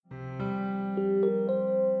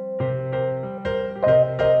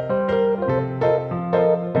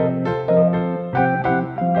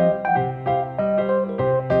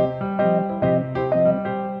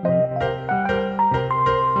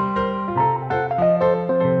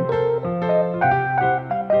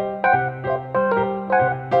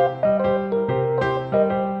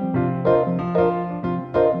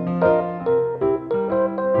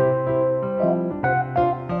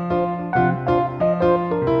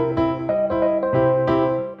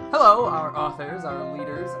authors, our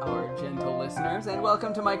leaders, our gentle listeners, and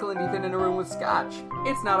welcome to Michael and Ethan in a Room with Scotch.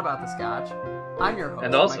 It's not about the Scotch. I'm your host,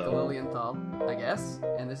 And also, Michael Lilienthal, I guess,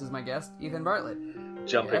 and this is my guest, Ethan Bartlett.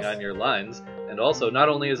 Jumping on your lines. And also, not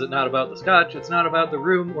only is it not about the Scotch, it's not about the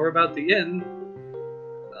room or about the inn.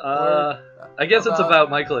 I guess it's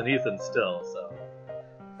about Michael and Ethan still, so.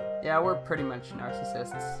 Yeah, we're pretty much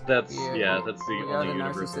narcissists. That's the we only are the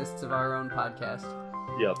universal. narcissists of our own podcast.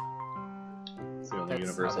 Yep. It's the only That's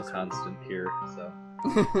universal obviously. constant here, so.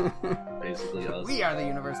 Basically us. We are the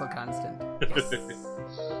universal constant. Yes.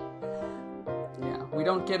 Yeah, we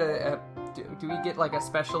don't get do we get like a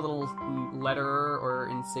special little letter or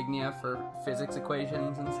insignia for physics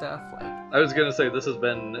equations and stuff? Like, I was gonna say, this has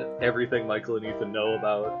been everything Michael and Ethan know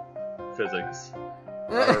about physics.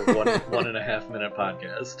 Our 1.5 minute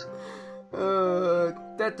podcast.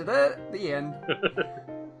 The end.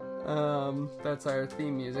 That's our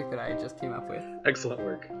theme music that I just came up with. Excellent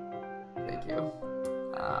work. Thank you.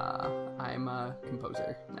 I'm a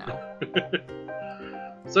composer now.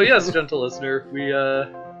 So yes, gentle listener,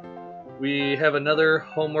 we have another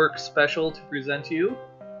homework special to present to you.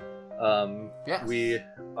 Yes. We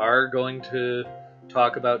are going to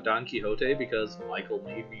talk about Don Quixote because Michael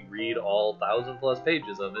made me read all 1,000+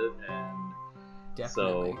 pages of it, and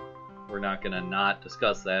Definitely. so we're not gonna not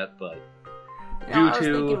discuss that. But I was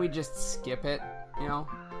thinking we just skip it. You know,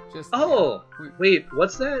 just. Wait,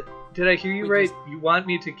 what's that? Did I hear you we right? just- You want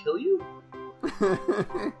me to kill you?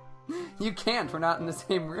 You can't. We're not in the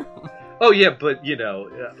same room. Oh yeah, but you know,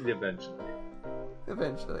 eventually.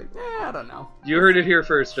 Eventually. I don't know. You heard it here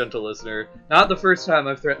first, gentle listener. Not the first time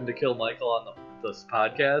I've threatened to kill Michael on this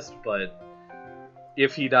podcast, but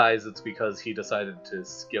if he dies, it's because he decided to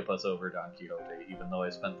skip us over Don Quixote, even though I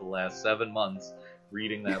spent the last 7 months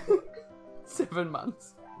reading that book. 7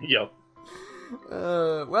 months. Yep.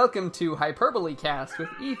 Welcome to Hyperbole Cast with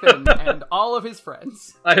Ethan and all of his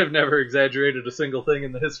friends. I have never exaggerated a single thing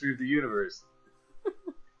in the history of the universe.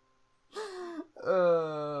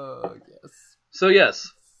 Yes. So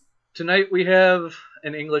yes, tonight we have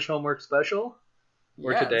an English homework special,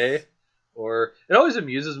 or Yes. today, or it always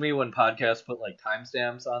amuses me when podcasts put like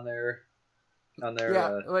timestamps on their.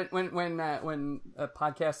 Yeah, when a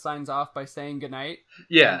podcast signs off by saying goodnight.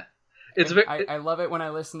 Yeah, it's very. I love it when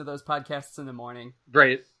I listen to those podcasts in the morning.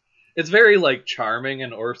 Right. It's very, like, charming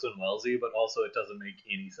and Orson Welles-y, but also it doesn't make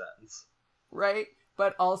any sense. Right?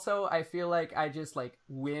 But also, I feel like I just, like,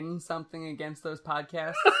 win something against those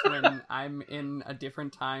podcasts when I'm in a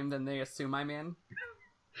different time than they assume I'm in.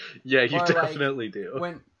 Yeah, you Or, definitely do.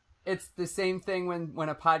 When it's the same thing when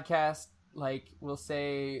a podcast, like, will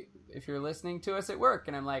say, if you're listening to us at work,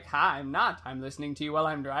 and I'm like, hi, I'm not. I'm listening to you while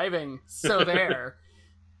I'm driving. So there.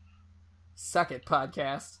 Suck it,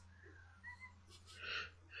 podcast.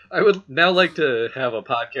 I would now like to have a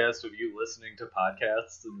podcast of you listening to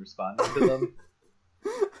podcasts and responding to them.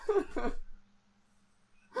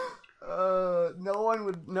 No one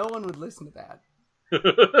would listen to that.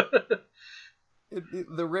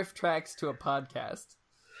 The riff tracks to a podcast.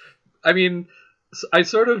 I mean, I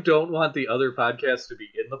sort of don't want the other podcast to be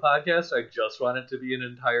in the podcast. I just want it to be an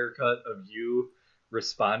entire cut of you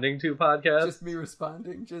responding to podcasts. Just me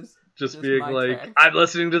responding. Just being my like, tracks. I'm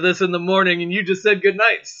listening to this in the morning and you just said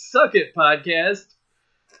goodnight. Suck it, podcast.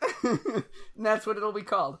 And that's what it'll be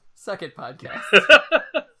called. Suck it, podcast.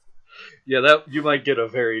 Yeah, that you might get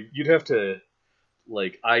you'd have to,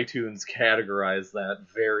 like, iTunes categorize that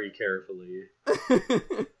very carefully.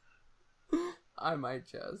 I might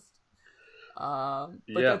just. But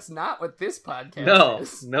Yeah. that's not what this podcast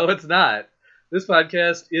is. No, it's not. This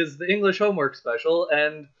podcast is the English homework special,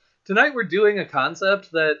 and tonight we're doing a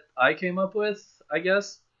concept that I came up with, I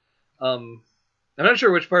guess. I'm not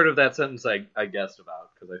sure which part of that sentence I guessed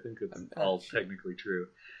about, because I think it's all technically true.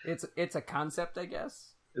 It's a concept, I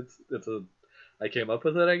guess. I came up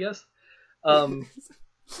with it, I guess.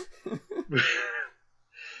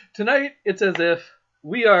 Tonight, it's as if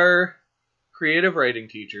we are creative writing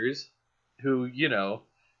teachers who, you know,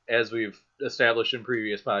 as we've established in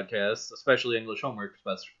previous podcasts, especially English homework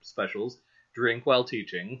specials, drink while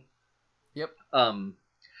teaching. Yep. And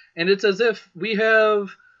it's as if we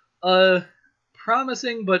have a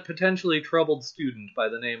promising but potentially troubled student by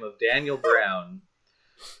the name of Daniel Brown.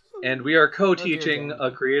 And we are co-teaching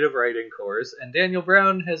a creative writing course, and Daniel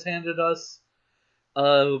Brown has handed us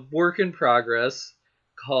a work in progress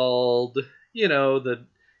called, you know,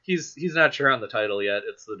 he's not sure on the title yet.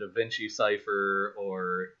 It's the Da Vinci Cipher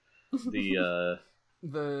or the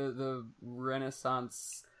the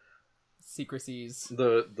Renaissance secrecies.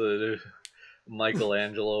 The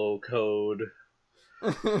Michelangelo Code.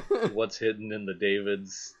 What's hidden in the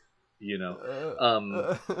Davids, you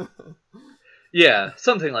know. Yeah,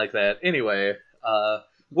 something like that. Anyway,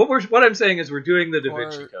 what I'm saying is we're doing the Da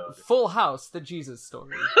Vinci Code. Full House, the Jesus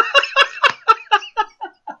story.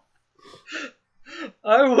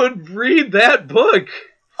 I would read that book,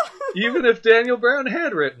 even if Daniel Brown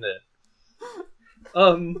had written it.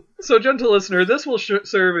 So, gentle listener, this will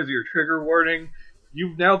serve as your trigger warning.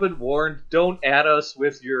 You've now been warned. Don't add us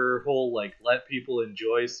with your whole, like, let people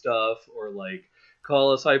enjoy stuff or, like,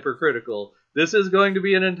 call us hypercritical. This is going to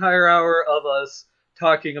be an entire hour of us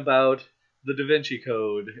talking about the Da Vinci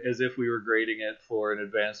Code as if we were grading it for an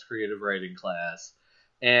advanced creative writing class.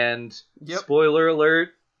 And, Spoiler alert,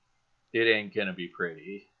 it ain't gonna be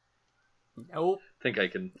pretty. Nope. I think I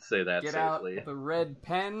can say that Get safely. Out the red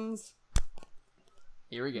pens.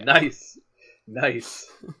 Here we go. Nice.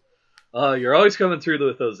 You're always coming through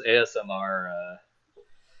with those ASMR,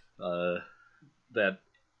 that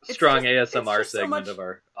strong ASMR segment of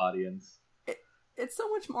our audience. It's so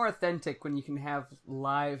much more authentic when you can have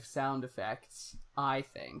live sound effects, I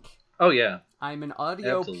think. Oh, yeah. I'm an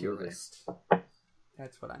audio purist.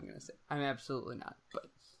 That's what I'm going to say. I'm absolutely not, but...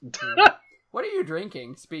 What are you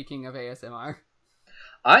drinking, speaking of ASMR?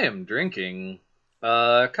 I am drinking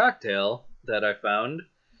a cocktail that I found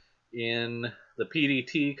in the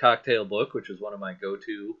PDT cocktail book, which is one of my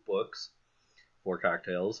go-to books for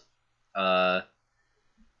cocktails. And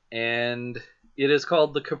it is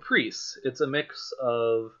called the Caprice. It's a mix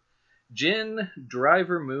of gin, dry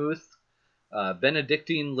vermouth,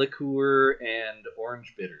 Benedictine liqueur, and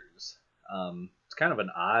orange bitters. It's kind of an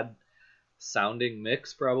odd sounding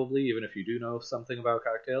mix, probably, even if you do know something about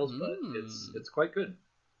cocktails, but it's quite good.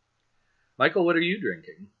 Michael, what are you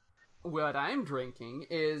drinking? What I'm drinking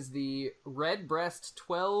is the Redbreast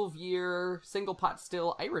 12-year single pot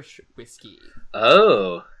still Irish whiskey.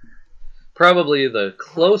 Oh, probably the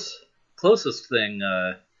closest thing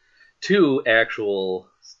to actual,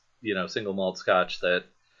 single malt scotch that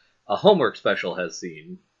a homework special has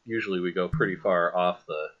seen. Usually we go pretty far off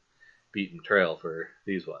the beaten trail for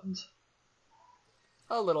these ones.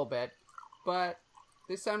 A little bit, but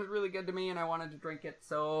this sounded really good to me and I wanted to drink it,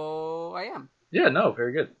 so I am. Yeah, no,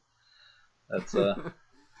 very good. That's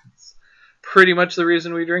it's pretty much the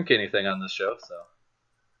reason we drink anything on this show, so.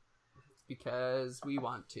 Because we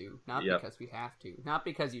want to, not because we have to, not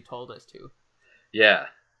because you told us to. Yeah.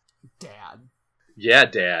 Dad. Yeah,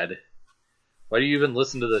 Dad. Why do you even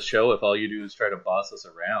listen to the show if all you do is try to boss us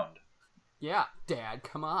around? Yeah, Dad,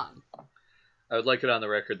 come on. I would like it on the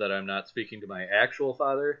record that I'm not speaking to my actual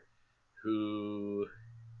father, who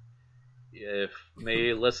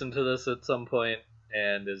may listen to this at some point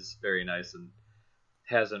and is very nice and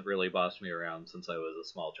hasn't really bossed me around since I was a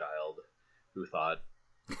small child who thought,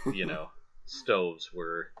 stoves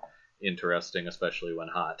were interesting, especially when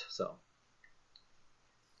hot. So,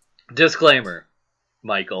 disclaimer,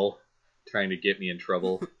 Michael, trying to get me in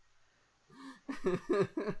trouble.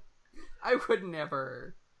 I would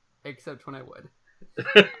never, except when I would.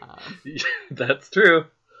 That's true.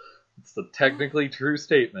 It's a technically true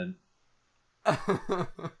statement.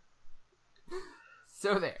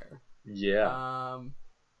 So there. Yeah.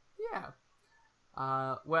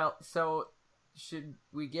 Well, so should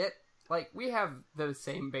we get, we have the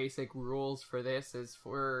same basic rules for this as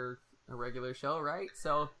for a regular show, right?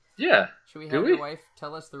 So yeah. Should we have your wife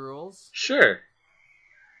tell us the rules? Sure.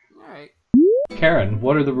 All right. Karen,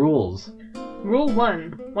 what are the rules? Rule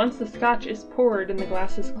 1. Once the scotch is poured and the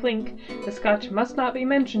glasses clink, the scotch must not be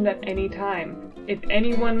mentioned at any time. If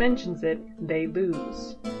anyone mentions it, they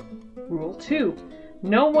lose. Rule 2.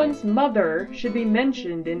 No one's mother should be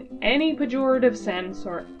mentioned in any pejorative sense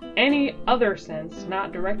or any other sense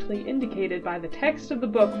not directly indicated by the text of the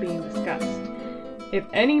book being discussed. If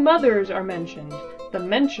any mothers are mentioned, the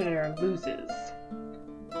mentioner loses.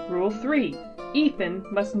 Rule 3. Ethan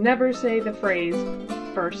must never say the phrase,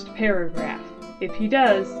 first paragraph. If he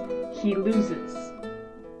does, he loses.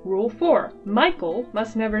 Rule 4. Michael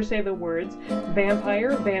must never say the words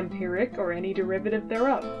vampire, vampiric, or any derivative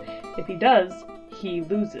thereof. If he does, he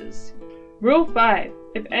loses. Rule 5.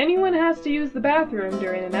 If anyone has to use the bathroom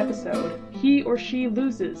during an episode, he or she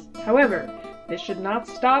loses. However, this should not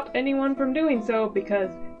stop anyone from doing so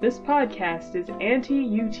because this podcast is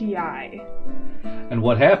anti-UTI. And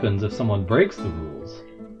what happens if someone breaks the rules?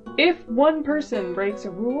 If one person breaks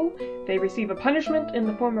a rule, they receive a punishment in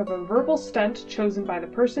the form of a verbal stunt chosen by the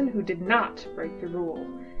person who did not break the rule.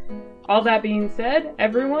 All that being said,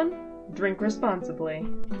 everyone, drink responsibly.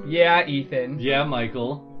 Yeah, Ethan. Yeah,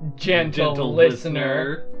 Michael. Gentle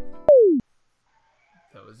listener.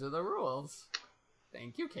 Those are the rules.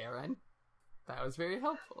 Thank you, Karen. That was very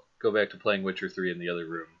helpful. Go back to playing Witcher 3 in the other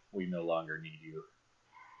room. We no longer need you.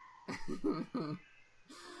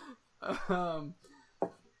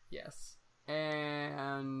 Yes.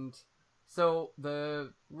 And so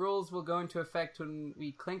the rules will go into effect when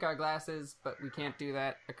we clink our glasses, but we can't do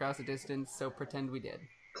that across a distance, so pretend we did.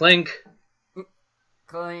 Clink.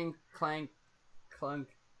 Clink, clank, clunk.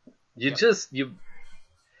 You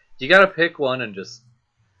gotta pick one and just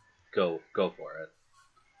go for it.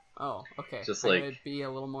 Oh, okay. Just I like... gotta be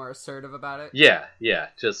a little more assertive about it. Yeah,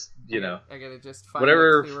 just, know. I gotta just find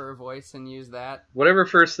whatever, a clearer voice and use that. Whatever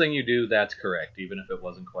first thing you do, that's correct, even if it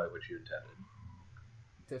wasn't quite what you intended.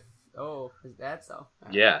 Is that so?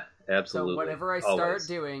 Right. Yeah, absolutely. So whatever I start Always.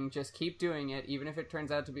 doing, just keep doing it, even if it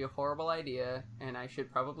turns out to be a horrible idea, and I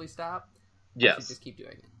should probably stop. Yes. I should just keep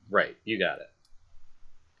doing it. Right, you got it.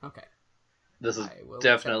 Okay. This is I will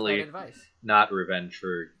definitely accept that advice. not revenge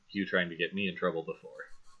for you trying to get me in trouble before.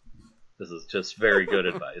 This is just very good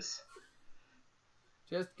advice.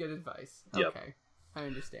 Just good advice. Yep. Okay. I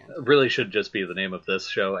understand. It really should just be the name of this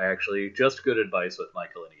show, actually. Just Good Advice with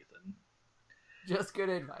Michael and Ethan. Just good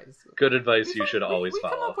advice. Good advice you should always we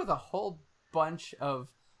follow. We come up with a whole bunch of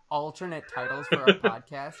alternate titles for our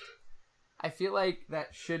podcast. I feel like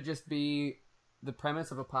that should just be the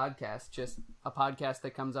premise of a podcast. Just a podcast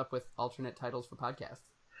that comes up with alternate titles for podcasts.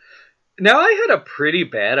 Now, I had a pretty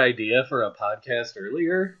bad idea for a podcast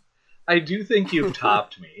earlier. I do think you've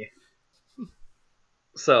topped me.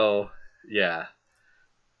 So, yeah.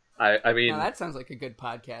 I mean... Now that sounds like a good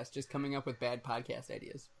podcast, just coming up with bad podcast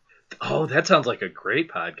ideas. Oh, that sounds like a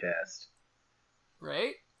great podcast.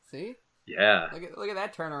 Right? See? Yeah. Look at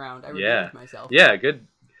that turnaround. I redeemed myself. Yeah, good.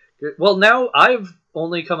 Well, now I've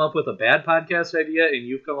only come up with a bad podcast idea, and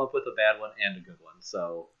you've come up with a bad one and a good one,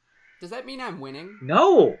 so... Does that mean I'm winning?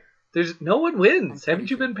 No! No one wins.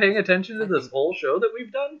 Haven't you been paying attention to this whole show that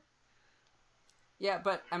we've done? Yeah,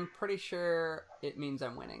 but I'm pretty sure it means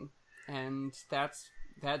I'm winning. And that's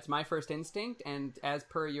my first instinct, and as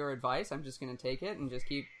per your advice, I'm just going to take it and just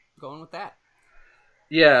keep going with that.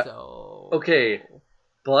 Yeah. So... Okay.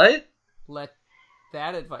 But... Let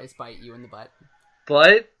that advice bite you in the butt.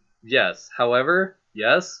 But, yes. However,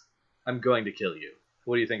 yes, I'm going to kill you.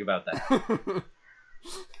 What do you think about that?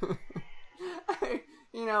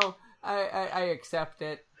 I accept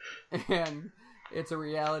it, and it's a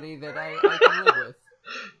reality that I can live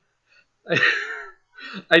with.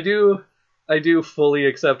 I do fully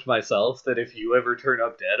accept myself that if you ever turn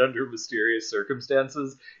up dead under mysterious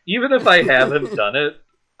circumstances, even if I haven't done it,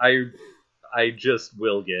 I just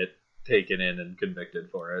will get taken in and convicted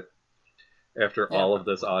for it after all of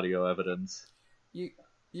this audio evidence.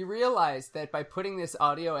 You realize that by putting this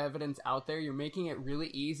audio evidence out there, you're making it really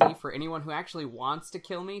easy for anyone who actually wants to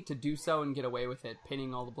kill me to do so and get away with it,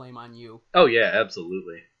 pinning all the blame on you. Oh yeah,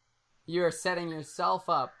 absolutely. You are setting yourself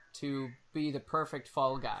up to be the perfect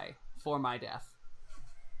fall guy for my death.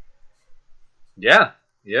 Yeah.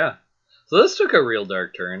 So this took a real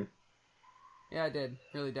dark turn. Yeah, it did.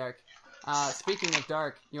 Really dark. Speaking of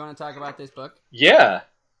dark, you want to talk about this book? Yeah.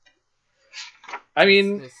 I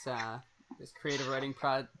mean... This creative writing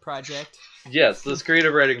project. Yes, this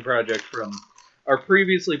creative writing project from our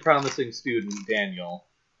previously promising student, Daniel.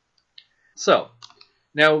 So,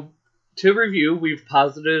 now, to review, we've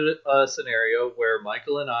posited a scenario where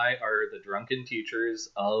Michael and I are the drunken teachers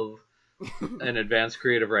of an advanced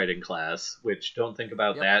creative writing class, which don't think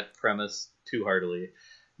about that premise too heartily.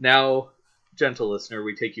 Now, gentle listener,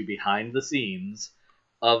 we take you behind the scenes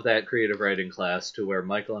of that creative writing class to where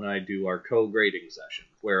Michael and I do our co-grading session,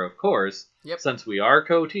 where, of course, since we are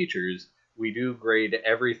co-teachers, we do grade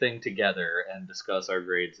everything together and discuss our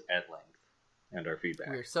grades at length and our feedback.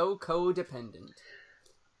 We're so codependent.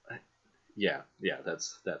 Yeah,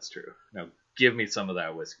 that's true. Now, give me some of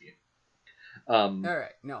that whiskey. All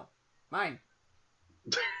right, no, mine.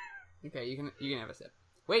 Okay, you can have a sip.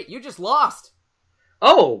 Wait, you just lost.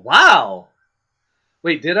 Oh wow!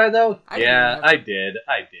 Wait, did I though? I did.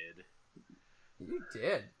 You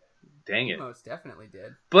did. Dang you it! Most definitely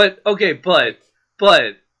did. But okay, but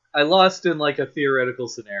I lost in like a theoretical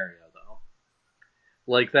scenario though.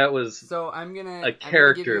 Like that was so I'm gonna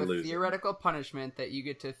character give you a losing. Theoretical punishment that you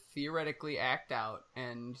get to theoretically act out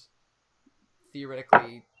and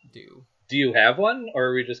theoretically do. Do you have one, or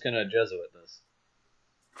are we just gonna Jesuit this?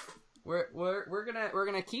 We're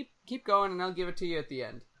gonna keep going, and I'll give it to you at the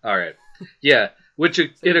end. All right. Yeah, which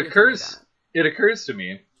it occurs to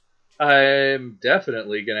me, I'm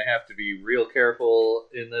definitely gonna have to be real careful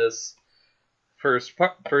in this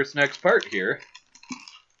next part here.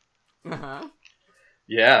 Uh-huh.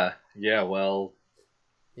 Yeah. Well.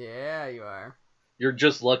 Yeah, you are. You're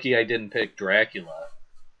just lucky I didn't pick Dracula.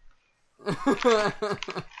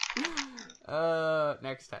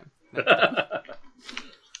 Next time.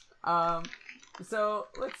 So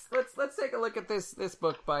let's take a look at this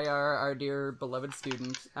book by our dear beloved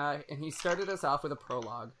student, and he started us off with a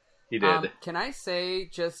prologue. He did. Can I say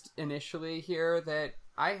just initially here that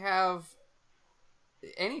I have,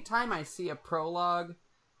 anytime I see a prologue,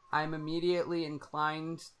 I'm immediately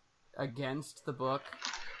inclined against the book.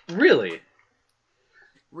 Really?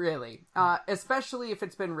 Really. Especially if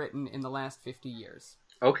it's been written in the last 50 years.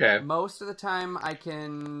 Okay. Most of the time I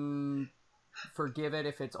can forgive it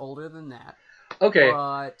if it's older than that. Okay.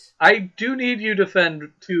 But I do need you to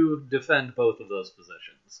defend both of those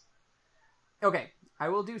positions. okay, I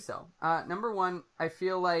will do so. Number one, I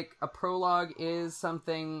feel like a prologue is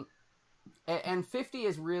something, and 50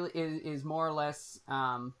 is really is more or less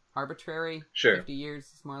arbitrary. Sure. 50 years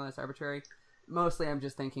is more or less arbitrary. Mostly, I'm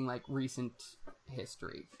just thinking like recent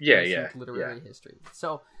history. Yeah, literary history.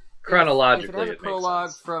 So chronologically, if it has a prologue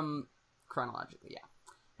makes sense. from chronologically, yeah.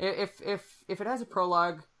 If it has a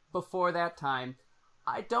prologue before that time,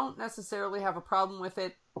 I don't necessarily have a problem with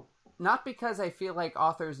it. Not because I feel like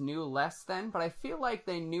authors knew less then, but I feel like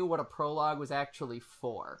they knew what a prologue was actually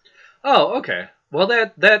for. Oh, okay. Well,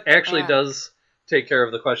 that actually does take care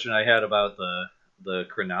of the question I had about the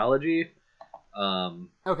chronology.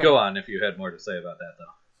 Okay. Go on if you had more to say about that,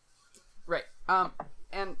 though. Right.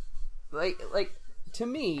 And like to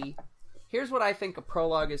me, here's what I think a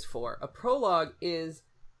prologue is for. A prologue is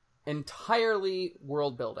entirely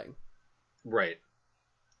world building. Right.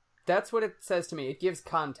 That's what it says to me. It gives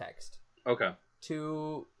context. Okay.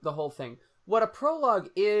 To the whole thing. What a prologue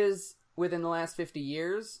is within the last 50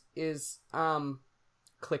 years is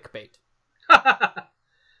clickbait.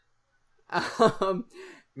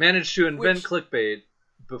 Managed to invent clickbait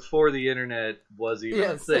before the internet was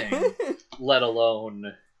even a thing, let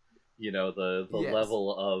alone, the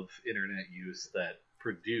level of internet use that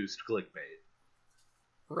produced clickbait.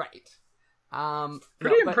 Right.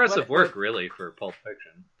 Pretty impressive work, really, for Pulp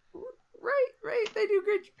Fiction. Right. They do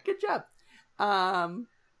good job.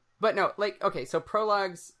 But no, okay, so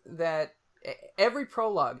prologues that every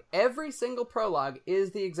single prologue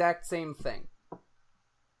is the exact same thing.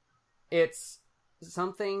 It's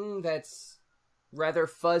something that's rather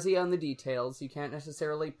fuzzy on the details. You can't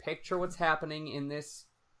necessarily picture what's happening in this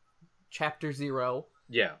chapter 0.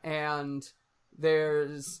 Yeah. And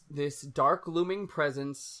there's this dark looming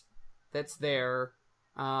presence that's there,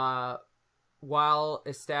 while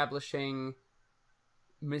establishing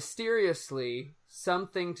mysteriously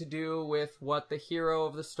something to do with what the hero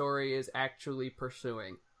of the story is actually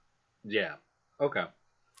pursuing. Yeah. Okay.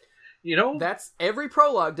 That's every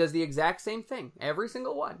prologue does the exact same thing. Every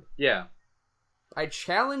single one. Yeah. I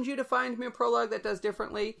challenge you to find me a prologue that does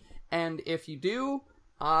differently, and if you do,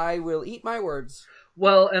 I will eat my words.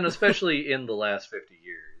 Well, and especially in the last 50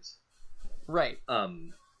 years. Right.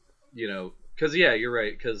 Because, yeah, you're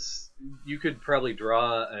right, because you could probably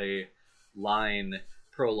draw a line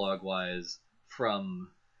prologue-wise from,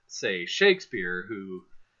 say, Shakespeare, who,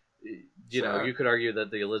 you could argue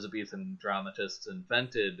that the Elizabethan dramatists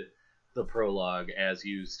invented the prologue as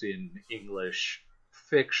used in English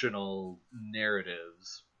fictional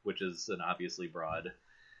narratives, which is an obviously broad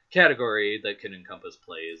category that can encompass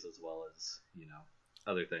plays as well as,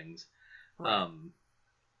 other things. Right.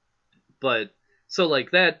 But so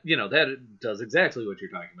like that, that does exactly what you're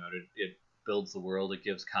talking about. It builds the world, it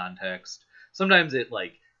gives context. Sometimes it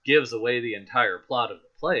gives away the entire plot of the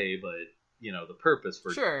play, but the purpose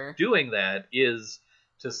for doing that is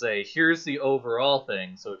to say, here's the overall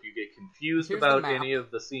thing. So if you get confused about any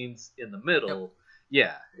of the scenes in the middle,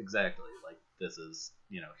 yeah, exactly. This is,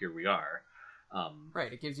 here we are.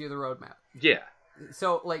 Right, it gives you the roadmap. Yeah.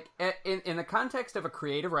 So, in the context of a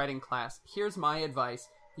creative writing class, here's my advice.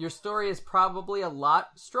 Your story is probably a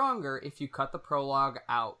lot stronger if you cut the prologue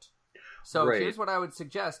out. So here's what I would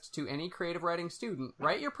suggest to any creative writing student.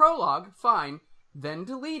 Write your prologue, fine, then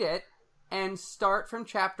delete it, and start from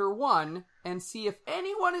chapter 1 and see if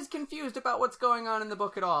anyone is confused about what's going on in the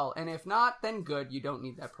book at all. And if not, then good, you don't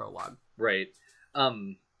need that prologue. Right.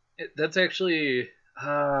 That's actually...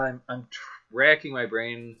 I'm racking my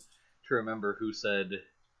brain to remember who said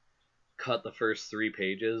cut the first 3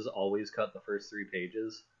 pages, always cut the first 3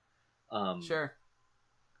 pages. Sure.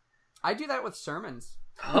 I do that with sermons.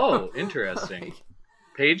 Oh, interesting.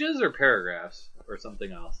 Pages or paragraphs or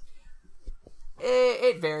something else?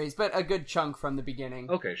 It varies, but a good chunk from the beginning.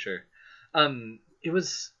 Okay, sure. It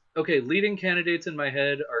was... Okay, leading candidates in my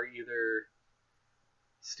head are either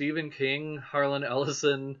Stephen King, Harlan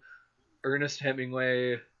Ellison, Ernest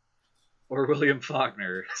Hemingway, or William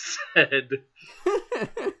Faulkner said...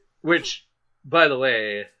 Which, by the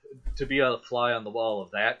way, to be a fly on the wall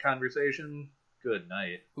of that conversation, Good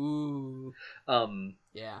night. Ooh. Um,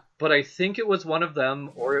 Yeah. but I think it was one of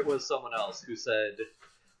them, or it was someone else who said,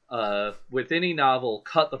 with any novel,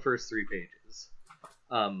 cut the first 3 pages.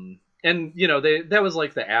 And, you know, that was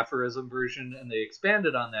like the aphorism version, and they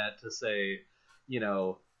expanded on that to say, you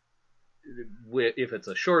know, if it's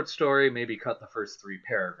a short story, maybe cut the first 3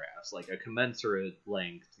 paragraphs, like a commensurate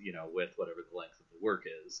length, you know, with whatever the length of the work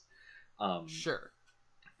is. Sure.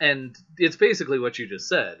 And it's basically what you just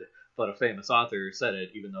said, but a famous author said it,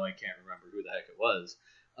 even though I can't remember who the heck it was.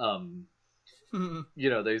 You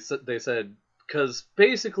know, they said, because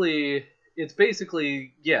it's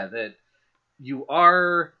basically, yeah, that you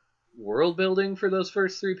are world building for those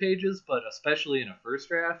first 3 pages, but especially in a first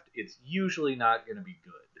draft, it's usually not going to be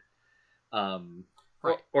good.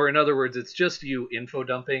 Right. Or in other words, it's just you info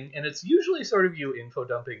dumping, and it's usually sort of you info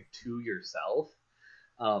dumping to yourself.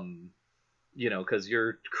 You know, because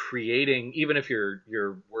you're creating, even if your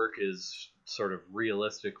work is sort of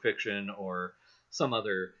realistic fiction or some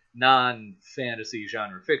other non-fantasy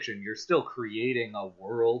genre fiction, you're still creating a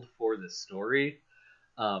world for this story.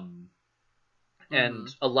 And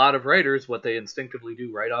a lot of writers, what they instinctively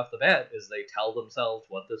do right off the bat is they tell themselves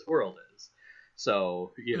what this world is.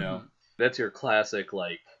 So, you know, that's your classic,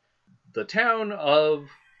 like, the town of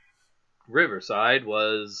Riverside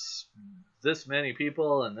was this many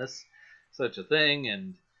people and this such a thing,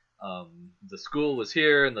 and the school was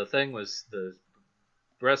here, and the thing was the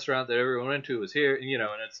restaurant that everyone went to was here, you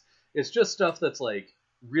know, and it's just stuff that's like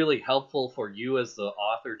really helpful for you as the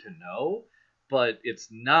author to know, but it's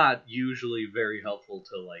not usually very helpful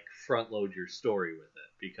to like front load your story with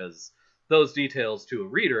it, because those details to a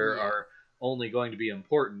reader are only going to be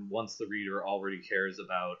important once the reader already cares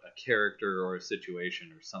about a character or a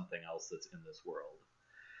situation or something else that's in this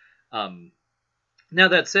world. Now,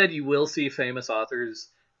 that said, you will see famous authors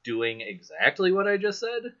doing exactly what I just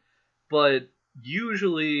said, but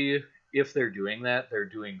usually, if they're doing that, they're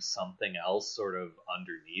doing something else sort of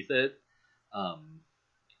underneath it.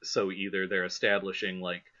 So either they're establishing,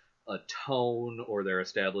 like, a tone, or they're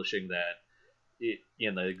establishing that,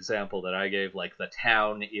 in the example that I gave, like, the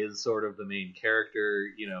town is sort of the main character,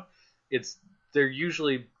 you know, they're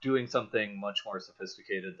usually doing something much more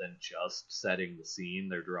sophisticated than just setting the scene.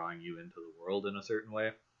 They're drawing you into the world in a certain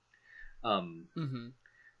way.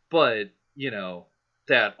 But, you know,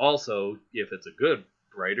 that also, if it's a good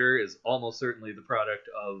writer, is almost certainly the product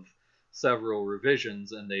of several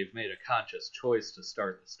revisions, and they've made a conscious choice to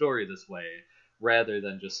start the story this way, rather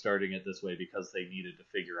than just starting it this way because they needed to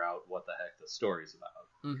figure out what the heck the story's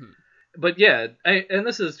about. But yeah, and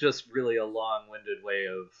this is just really a long-winded way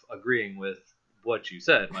of agreeing with what you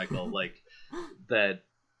said, Michael, like, that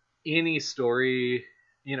any story,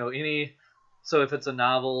 you know, so if it's a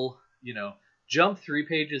novel, you know, jump 3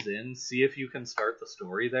 pages in, see if you can start the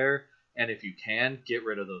story there, and if you can, get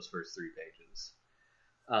rid of those first 3 pages.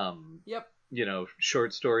 You know,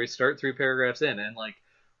 short story, start 3 paragraphs in, and, like,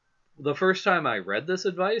 the first time I read this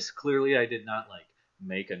advice, clearly I did not, like,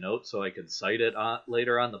 make a note so I could cite it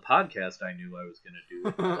later on the podcast I knew I was going to do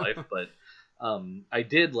with my life, but I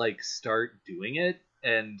did, like, start doing it,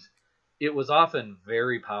 and it was often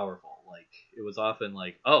very powerful. Like, it was often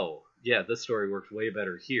like, oh, yeah, this story works way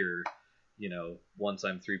better here, you know, once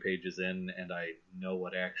I'm 3 pages in and I know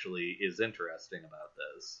what actually is interesting about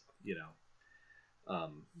this, you know.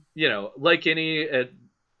 You know, like any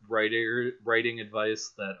writing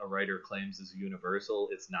advice that a writer claims is universal,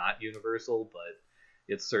 it's not universal, but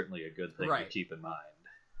it's certainly a good thing to keep in mind.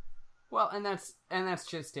 Well, and that's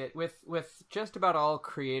just it. With just about all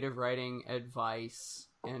creative writing advice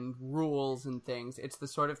and rules and things, it's the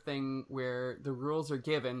sort of thing where the rules are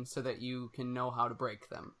given so that you can know how to break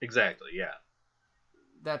them. Exactly, yeah.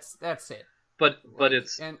 That's it. But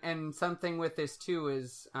it's and something with this too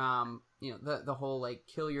is you know, the whole, like,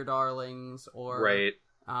 kill your darlings, or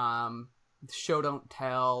show don't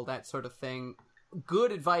tell, that sort of thing.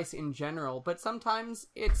 Good advice in general, but sometimes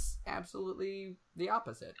it's absolutely the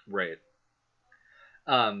opposite. Right.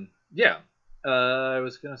 Yeah. I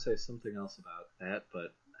was gonna say something else about that,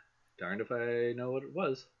 but darned if I know what it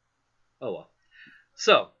was. Oh well.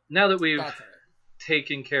 So, now that we've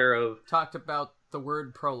taken care of... Talked about the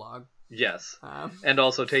word prologue. Yes. And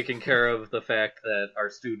also taken care of the fact that our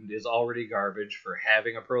student is already garbage for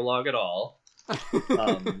having a prologue at all.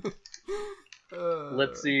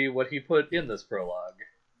 Let's see what he put in this prologue.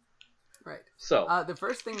 Right. So the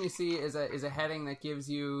first thing you see is a heading that gives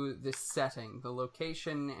you the setting, the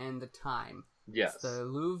location, and the time. Yes. It's the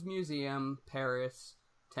Louvre Museum, Paris,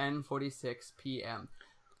 10:46 p.m.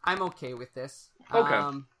 I'm okay with this.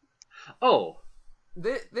 Okay.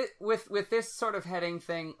 With With this sort of heading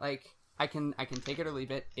thing, like, I can take it or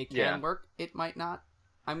leave it. It can Yeah. work. It might not.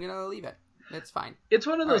 I'm gonna leave it. It's fine. It's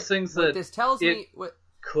one of those things What that this tells me.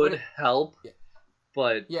 could what it- help,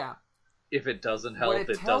 but Yeah. if it doesn't help, What it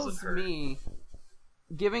it doesn't tells hurt. me,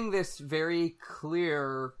 giving this very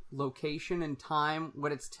clear location and time,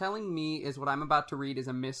 what it's telling me is what I'm about to read is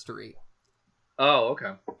a mystery. Oh,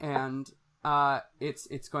 okay. And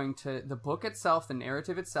it's going to, the book itself, the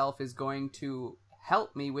narrative itself is going to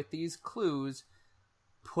help me with these clues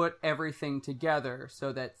put everything together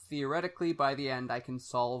so that theoretically by the end I can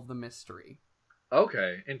solve the mystery.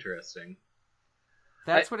 Okay, interesting.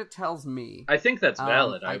 That's what it tells me. I think that's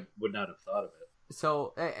valid. I I would not have thought of it.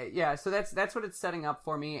 So yeah, so that's what it's setting up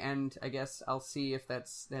for me, and I guess I'll see if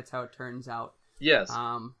that's how it turns out. Yes.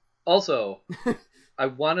 Also, I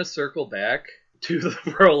want to circle back to the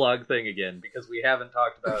prologue thing again, because we haven't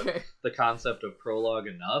talked about Okay. the concept of prologue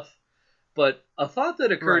enough. But a thought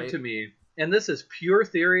that occurred Right. to me, and this is pure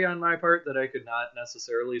theory on my part that I could not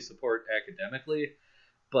necessarily support academically,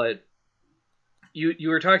 but you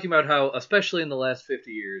were talking about how, especially in the last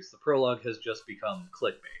 50 years, the prologue has just become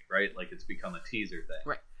clickbait, right? Like it's become a teaser thing.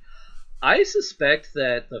 Right. I suspect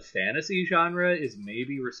that the fantasy genre is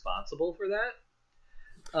maybe responsible for that.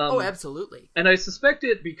 Absolutely. And I suspect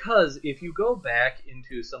it because if you go back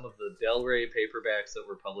into some of the Del Rey paperbacks that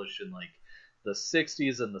were published in like the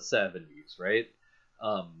 60s and the 70s, right?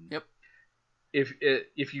 Yep.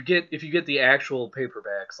 If you get the actual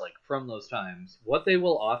paperbacks like from those times, what they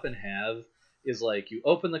will often have is like you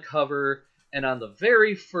open the cover and on the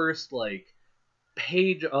very first like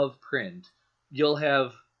page of print, you'll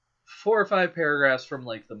have 4 or 5 paragraphs from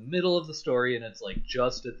like the middle of the story, and it's like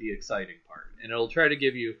just at the exciting part, and it'll try to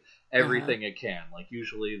give you everything it can. Like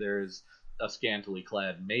usually there's a scantily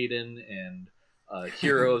clad maiden and a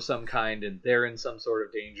hero of some kind, and they're in some sort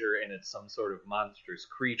of danger, and it's some sort of monstrous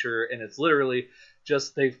creature, and it's literally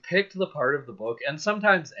just they've picked the part of the book and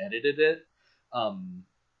sometimes edited it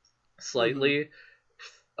slightly,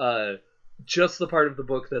 just the part of the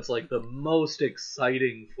book that's like the most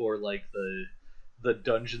exciting for like the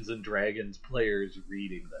Dungeons and Dragons players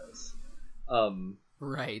reading this.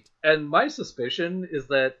 Right. And my suspicion is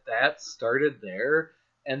that started there,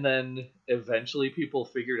 and then eventually people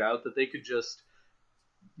figured out that they could just,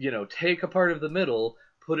 take a part of the middle,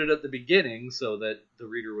 put it at the beginning so that the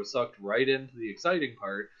reader was sucked right into the exciting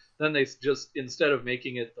part. Then they just, instead of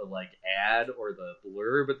making it the like ad or the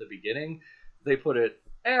blurb at the beginning, they put it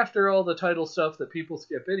after all the title stuff that people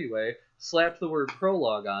skip anyway, slapped the word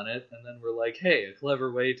prologue on it, and then we're like, hey, a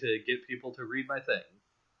clever way to get people to read my thing.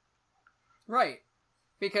 Right.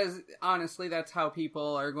 Because honestly, that's how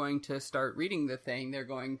people are going to start reading the thing. They're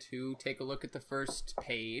going to take a look at the first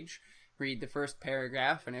page, read the first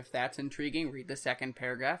paragraph, and if that's intriguing, read the second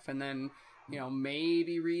paragraph, and then,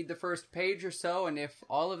 maybe read the first page or so, and if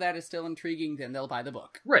all of that is still intriguing, then they'll buy the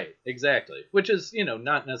book. Right, exactly. Which is,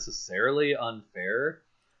 not necessarily unfair.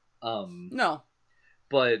 No.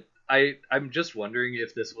 But I'm just wondering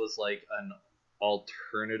if this was like an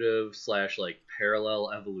alternative / like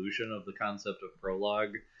parallel evolution of the concept of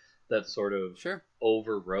prologue that sort of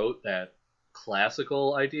overwrote that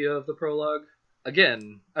classical idea of the prologue.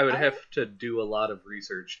 Again, I would have to do a lot of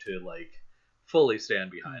research to like fully stand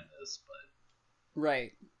behind this, but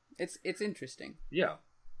right. It's interesting. Yeah.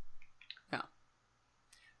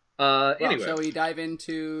 Well, anyway, shall we dive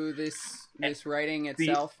into this writing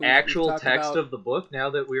itself? The actual text of the book,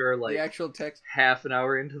 now that we are like the actual text, half an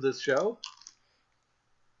hour into this show?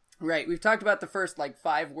 Right, we've talked about the first like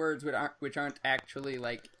 5 words which aren't actually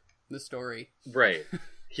like the story. Right.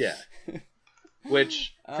 Yeah.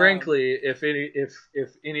 Which, frankly, if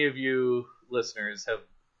any of you listeners have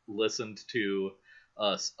listened to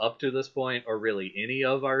us up to this point, or really any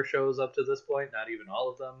of our shows up to this point, not even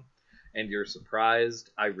all of them, and you're surprised,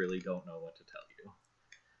 I really don't know what to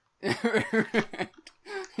tell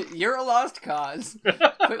you. You're a lost cause.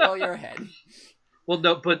 Quit while you're ahead. Well,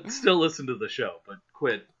 no, but still listen to the show, but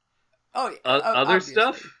quit. Oh, other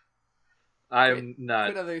stuff? I'm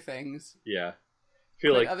not. Quit other things. Yeah.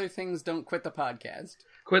 Quit other things, don't quit the podcast.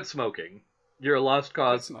 Quit smoking. You're a lost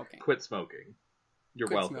cause. Quit smoking. Quit smoking. You're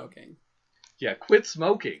quit welcome. Smoking. Yeah, quit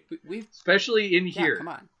smoking. Especially in here. Come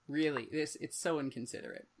on. Really, it's so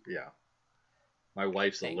inconsiderate. Yeah. My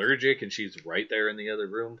wife's allergic, and she's right there in the other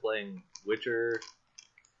room playing Witcher.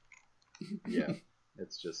 Yeah,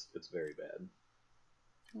 it's very bad.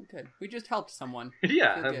 Oh, good. We just helped someone.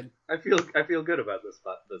 Yeah, I feel good about this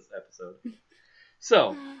episode.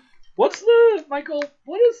 So, what is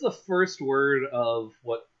the first word of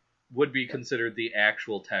what would be considered the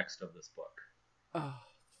actual text of this book? Oh,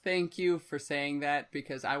 thank you for saying that,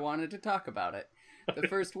 because I wanted to talk about it. The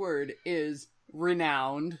first word is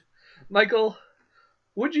renowned. Michael,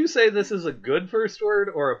 would you say this is a good first word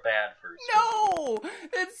or a bad first word? No!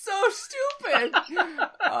 It's so stupid!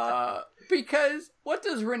 Because what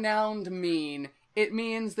does renowned mean? It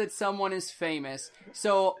means that someone is famous.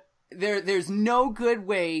 So there's no good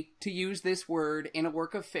way to use this word in a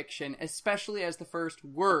work of fiction, especially as the first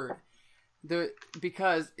word.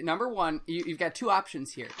 Because, number one, you've got two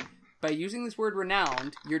options here. By using this word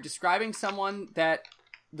renowned, you're describing someone that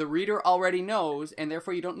the reader already knows, and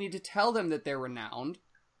therefore you don't need to tell them that they're renowned,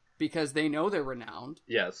 because they know they're renowned.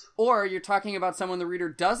 Yes. Or you're talking about someone the reader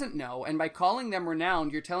doesn't know, and by calling them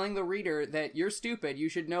renowned, you're telling the reader that you're stupid, you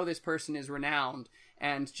should know this person is renowned,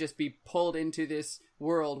 and just be pulled into this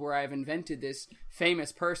world where I've invented this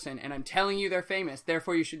famous person, and I'm telling you they're famous,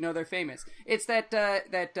 therefore you should know they're famous. It's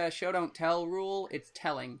that show don't tell rule. It's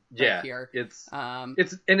telling right here. It's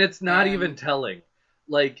not even telling.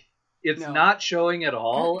 Like, it's not showing at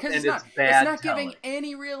all, and it's bad telling. It's not giving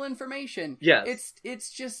any real information. Yes. It's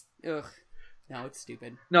just, ugh. No, it's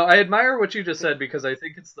stupid. No, I admire what you just said, because I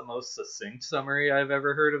think it's the most succinct summary I've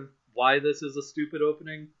ever heard of why this is a stupid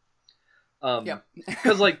opening. Yep.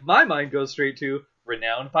 Because, like, my mind goes straight to,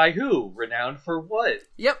 renowned by who? Renowned for what?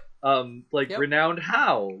 Yep. Renowned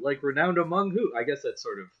how? Like, renowned among who? I guess that's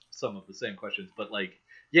sort of some of the same questions, but, like,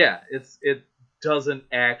 yeah, it doesn't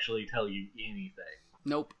actually tell you anything.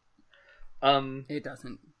 Nope. It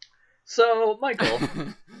doesn't. So, Michael.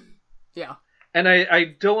 Yeah. And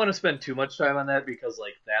I don't want to spend too much time on that, because,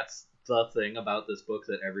 like, that's the thing about this book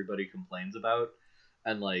that everybody complains about.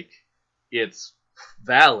 And, like, it's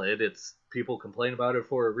valid. It's people complain about it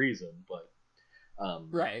for a reason, but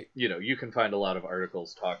right. You know, you can find a lot of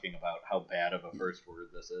articles talking about how bad of a first word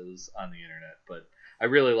this is on the internet, but I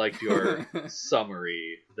really liked your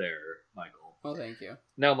summary there, Michael. Well, thank you.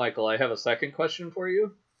 Now, Michael, I have a second question for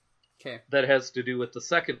you. Okay. That has to do with the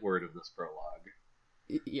second word of this prologue.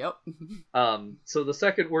 Yep. So the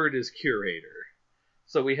second word is curator.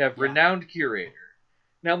 So we have Yeah. renowned curator.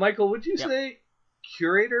 Now, Michael, would you say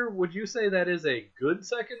curator, would you say that is a good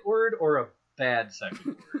second word or a bad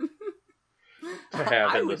second word to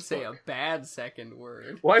have I in would this say book? a bad second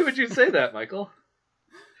word. Why would you say that, Michael?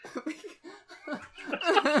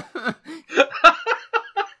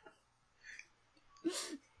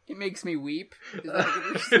 It makes me weep. Is that a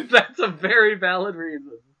good reason? That's a very valid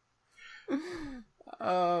reason.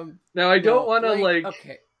 Now, I don't want to,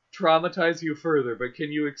 okay. traumatize you further, but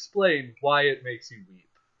can you explain why it makes you weep?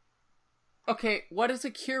 Okay, what is a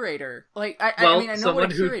curator? I mean, I know someone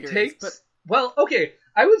what a curator who takes... is, but... Well, okay,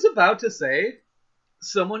 I was about to say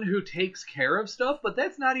someone who takes care of stuff, but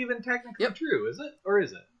that's not even technically true, is it? Or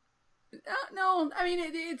is it? No, I mean,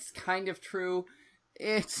 it's kind of true.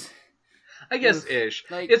 I guess ish.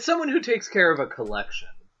 It's someone who takes care of a collection,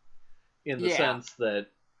 in the sense that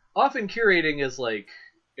often curating is like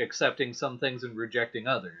accepting some things and rejecting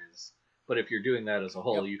others. But if you're doing that as a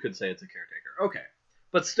whole, you could say it's a caretaker. Okay,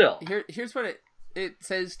 but still, here's what it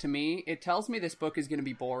says to me. It tells me this book is going to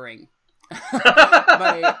be boring.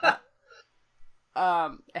 By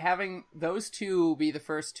having those two be the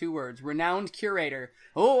first two words. Renowned curator.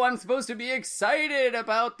 Oh, I'm supposed to be excited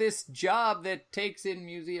about this job that takes in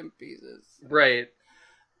museum pieces. Right.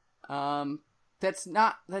 That's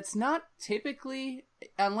not typically,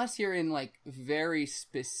 unless you're in like very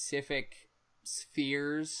specific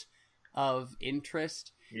spheres of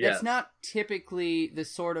interest. Yes. That's not typically the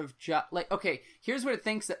sort of job. Like, okay, here's what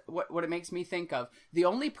what it makes me think of. The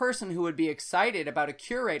only person who would be excited about a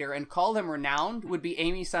curator and call them renowned would be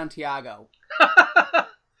Amy Santiago,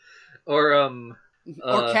 or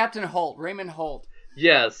Captain Holt, Raymond Holt.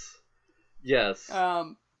 Yes.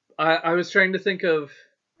 I was trying to think of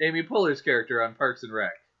Amy Poehler's character on Parks and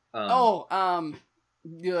Rec.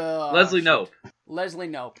 Leslie Knope. Leslie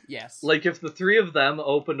Knope, yes. Like, if the three of them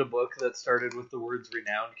opened a book that started with the words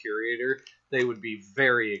renowned curator, they would be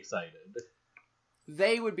very excited.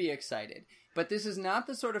 They would be excited. But this is not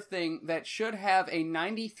the sort of thing that should have a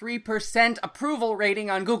 93% approval rating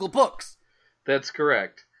on Google Books. That's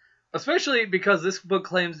correct. Especially because this book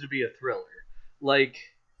claims to be a thriller. Like,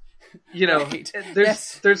 you know, right.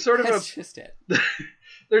 there's sort of that's just it.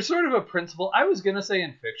 There's sort of a principle, I was going to say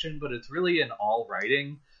in fiction, but it's really in all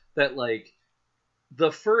writing, that, like, the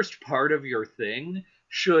first part of your thing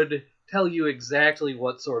should tell you exactly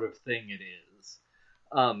what sort of thing it is.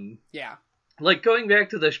 Yeah. Like, going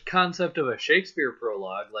back to the concept of a Shakespeare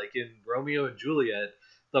prologue, like in Romeo and Juliet,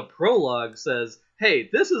 the prologue says, hey,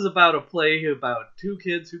 this is about a play about two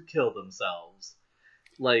kids who kill themselves.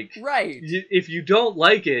 Like, right. If you don't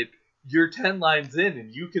like it, you're 10 lines in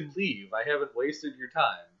and you can leave. I haven't wasted your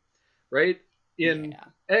time. Right? In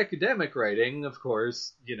academic writing, of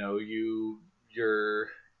course, you know,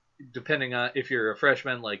 depending on if you're a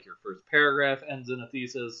freshman, like your first paragraph ends in a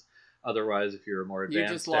thesis. Otherwise, if you're a more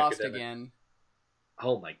advanced You just lost academic, again.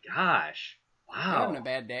 Oh my gosh! You're Wow, having a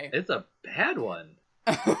bad day. it's a bad one.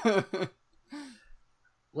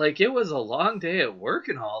 Like, it was a long day at work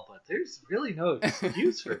and all, but there's really no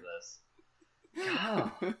excuse for this.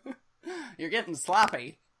 God, You're getting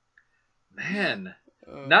sloppy. man.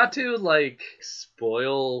 Not to, like,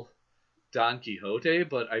 spoil Don Quixote,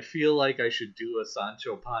 but I feel like I should do a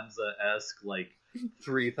Sancho Panza-esque, like,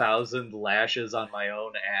 3,000 lashes on my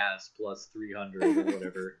own ass plus 300 or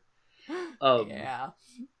whatever. Yeah.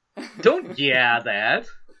 Don't that.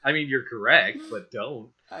 I mean, you're correct, but don't.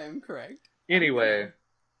 I am correct. Anyway.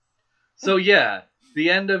 So yeah, the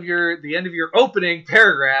end of your opening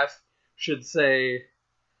paragraph should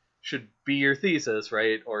be your thesis,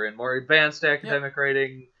 right? Or in more advanced academic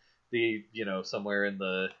writing, somewhere in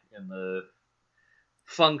the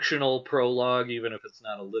functional prologue, even if it's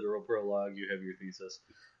not a literal prologue, you have your thesis.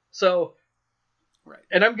 So, right.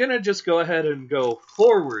 And I'm gonna just go ahead and go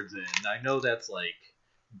forwards in. I know that's like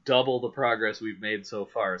double the progress we've made so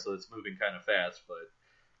far, so it's moving kind of fast,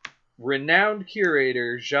 but renowned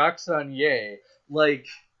curator Jacques Sonnier, like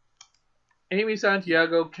Amy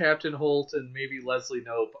Santiago, Captain Holt, and maybe Leslie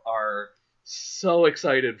Knope are so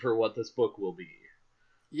excited for what this book will be.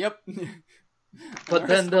 Yep. But the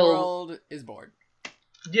then world is bored.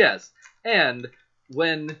 Yes, and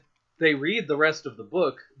when they read the rest of the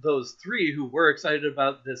book, those three who were excited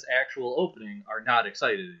about this actual opening are not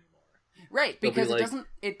excited anymore. Right, because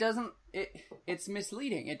it it's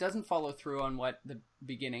misleading. It doesn't follow through on what the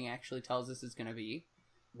beginning actually tells us it's going to be.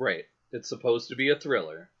 Right. It's supposed to be a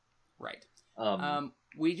thriller. Right.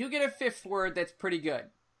 We do get a fifth word that's pretty good.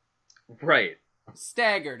 Right.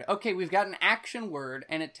 Staggered. Okay, we've got an action word,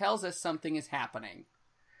 and it tells us something is happening.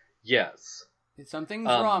 Yes. Something's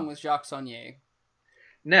wrong with Jacques Sonnier.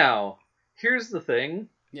 Now, here's the thing.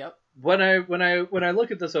 Yep. When I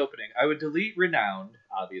look at this opening, I would delete renowned,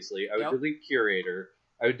 obviously. I would delete curator.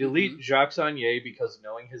 I would delete Jacques Sonnier because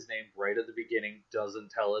knowing his name right at the beginning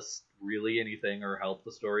doesn't tell us really anything or help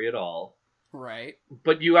the story at all. Right.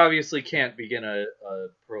 But you obviously can't begin a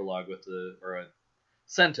prologue or a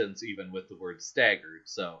sentence even with the word staggered.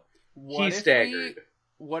 So he staggered.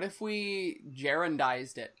 What if we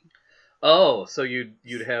gerundized it? Oh, so you'd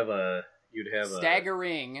have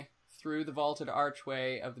staggering through the vaulted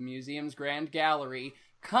archway of the museum's grand gallery,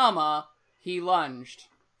 comma, he lunged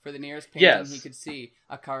for the nearest painting he could see,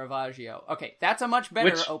 a Caravaggio. Okay, that's a much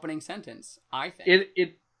better opening sentence, I think.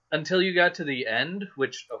 It until you got to the end,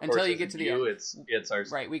 which of until course you get to the end. It's our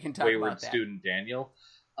right. We can talk wayward about that. student Daniel.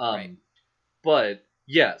 Right. But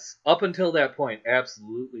yes, up until that point,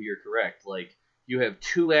 absolutely, you're correct. Like, you have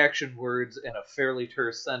two action words and a fairly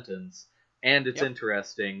terse sentence. And it's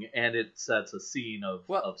interesting, and it sets a scene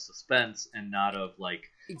of suspense and not of, like,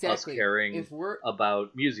 us caring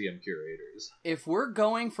about museum curators. If we're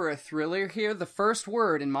going for a thriller here, the first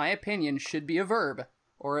word, in my opinion, should be a verb,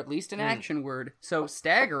 or at least an action word. So,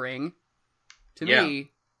 staggering, to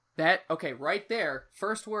me, right there,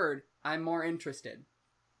 first word, I'm more interested.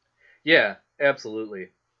 Yeah, absolutely.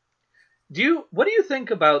 What do you think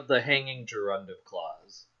about the hanging gerundive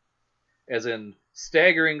clause? As in,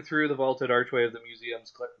 staggering through the vaulted archway of the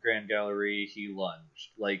museum's grand gallery, he lunged.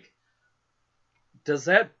 Like, does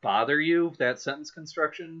that bother you, that sentence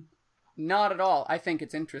construction? Not at all. I think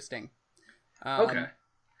it's interesting. Okay.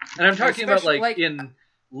 And I'm talking about, like, in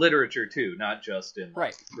literature, too, not just in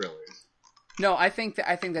thrillers. No, I think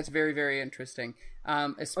that's very, very interesting.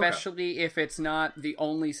 Especially if it's not the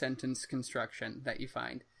only sentence construction that you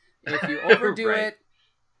find. If you overdo it,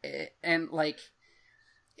 and, like,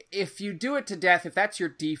 if you do it to death, if that's your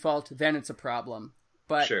default, then it's a problem.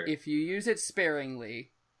 But if you use it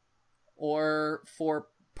sparingly or for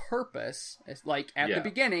purpose, like at the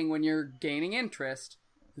beginning when you're gaining interest,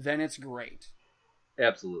 then it's great.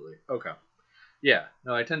 Absolutely. Okay. Yeah.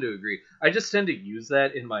 No, I tend to agree. I just tend to use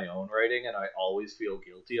that in my own writing, and I always feel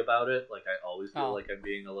guilty about it. Like, I always feel like I'm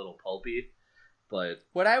being a little pulpy. But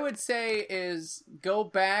what I would say is go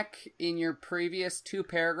back in your previous 2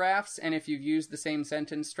 paragraphs, and if you've used the same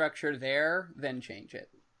sentence structure there, then change it.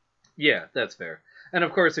 Yeah, that's fair. And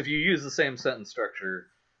of course, if you use the same sentence structure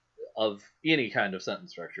of any kind of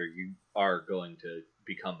sentence structure, you are going to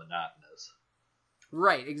become monotonous.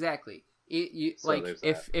 Right, exactly.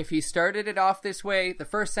 If he started it off this way, the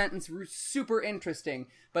first sentence was super interesting,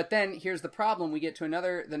 but then here's the problem: we get to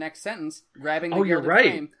the next sentence, grabbing the gilded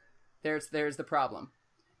frame. There's the problem.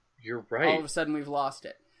 You're right. All of a sudden, we've lost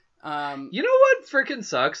it. You know what frickin'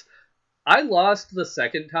 sucks? I lost the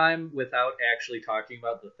second time without actually talking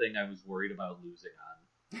about the thing I was worried about losing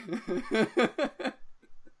on.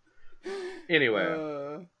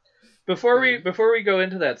 Anyway, before we go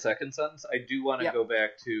into that second sentence, I do want to go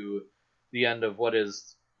back to the end of what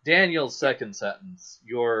is Daniel's second sentence,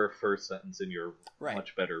 your first sentence in your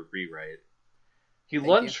much better rewrite. He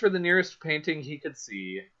lunged for the nearest painting he could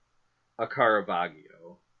see, a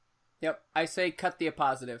Caravaggio. Yep, I say cut the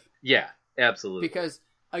appositive. Yeah, absolutely. Because,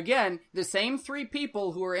 again, the same three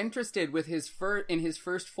people who are interested with in his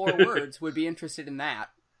first four words would be interested in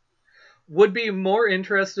that. Would be more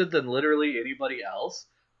interested than literally anybody else,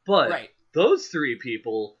 but those three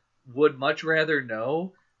people would much rather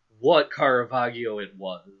know what Caravaggio it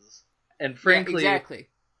was. And frankly,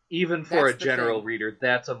 even for a general reader,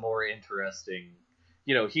 that's a more interesting...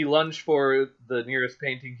 You know, he lunged for the nearest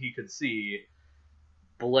painting he could see,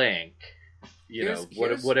 blank,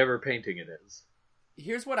 whatever painting it is.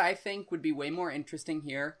 Here's what I think would be way more interesting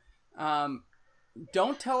here.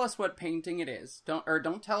 Don't tell us what painting it is.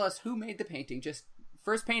 Don't tell us who made the painting. Just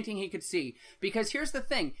first painting he could see. Because here's the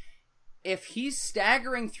thing. If he's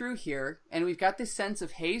staggering through here, and we've got this sense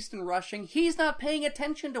of haste and rushing, he's not paying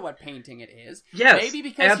attention to what painting it is. Yes, maybe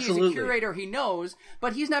because he's a curator, he knows,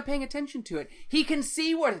 but he's not paying attention to it. He can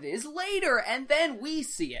see what it is later, and then we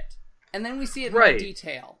see it. And then we see it in more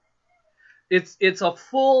detail. It's a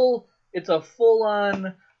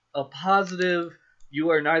full-on, a positive,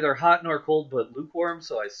 you are neither hot nor cold, but lukewarm,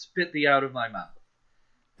 so I spit thee out of my mouth.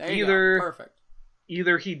 There you go. Perfect.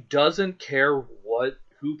 Either he doesn't care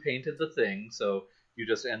who painted the thing, so you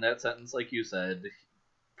just end that sentence like you said,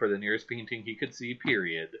 for the nearest painting he could see,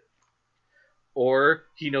 period. Or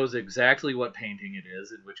he knows exactly what painting it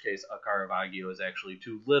is, in which case a Caravaggio is actually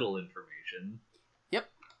too little information. Yep.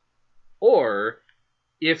 Or,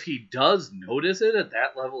 if he does notice it at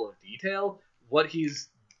that level of detail, what you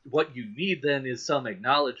need then is some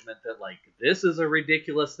acknowledgement that, like, this is a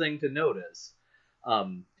ridiculous thing to notice.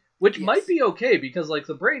 Which might be okay, because, like,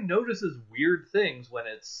 the brain notices weird things when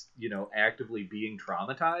it's, actively being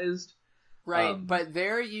traumatized. Right, but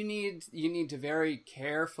there you need to very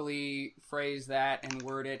carefully phrase that and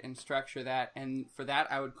word it and structure that, and for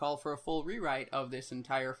that I would call for a full rewrite of this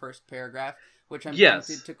entire first paragraph, which I'm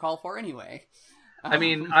tempted to call for anyway. I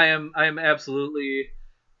mean, I am absolutely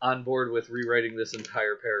on board with rewriting this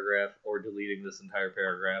entire paragraph, or deleting this entire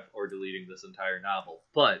paragraph, or deleting this entire novel,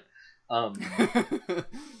 but...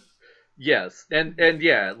 Yes, and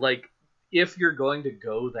yeah, like, if you're going to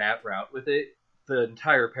go that route with it, the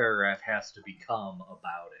entire paragraph has to become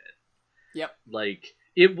about it. Yep. Like,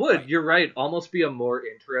 it would, you're right, almost be a more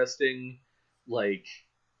interesting, like,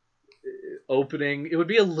 opening. It would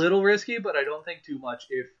be a little risky, but I don't think too much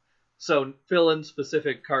if... So, fill in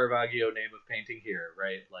specific Caravaggio name of painting here,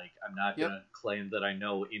 right? Like, I'm not going to claim that I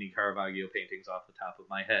know any Caravaggio paintings off the top of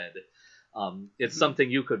my head. It's something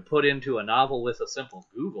you could put into a novel with a simple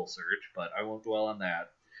Google search, but I won't dwell on that.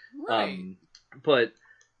 Right. But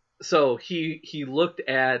so he looked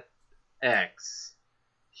at X.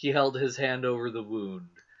 He held his hand over the wound.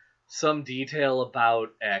 Some detail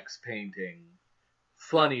about X painting.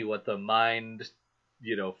 Funny what the mind,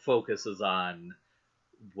 focuses on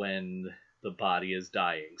when the body is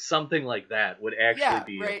dying. Something like that would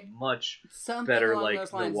actually be a much better, like,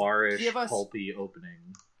 noirish, pulpy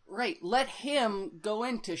opening. Right, let him go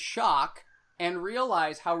into shock and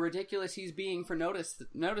realize how ridiculous he's being for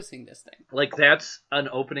noticing this thing. Like, that's an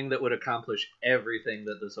opening that would accomplish everything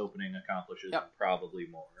that this opening accomplishes, and probably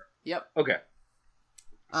more. Yep. Okay.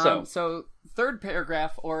 So third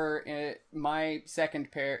paragraph, or my second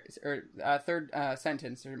third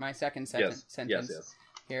sentence, or my second sentence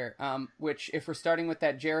here, which, if we're starting with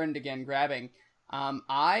that gerund again, grabbing,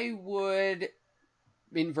 I would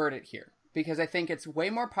invert it here. Because I think it's way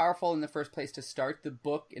more powerful in the first place to start the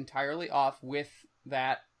book entirely off with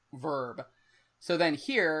that verb. So then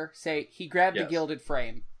here, say, he grabbed a gilded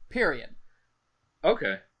frame. Period.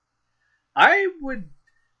 Okay. I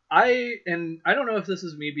don't know if this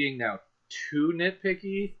is me being now too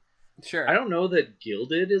nitpicky. Sure. I don't know that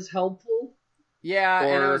gilded is helpful. Yeah,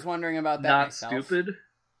 and I was wondering about that not myself. Stupid.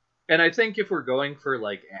 And I think if we're going for,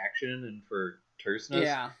 like, action and for terseness,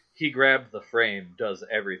 he grabbed the frame does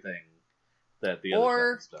everything that the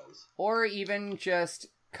other sentence does. Or even just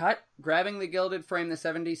grabbing the gilded frame, the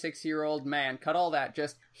 76-year-old man, cut all that,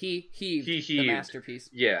 just he heaved the masterpiece.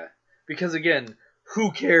 Yeah. Because, again,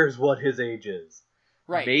 who cares what his age is?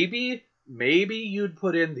 Right. Maybe you'd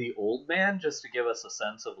put in the old man just to give us a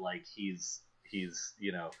sense of, like, he's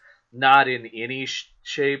not in any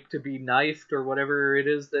shape to be knifed or whatever it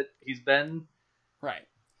is that he's been. Right.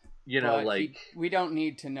 We don't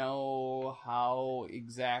need to know how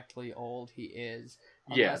exactly old he is.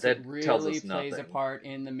 That really tells us plays nothing. a part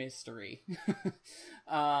in the mystery.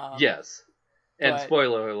 Yes. And But-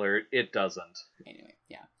 spoiler alert, it doesn't. Anyway,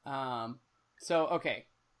 yeah. So okay,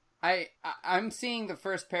 I'm seeing the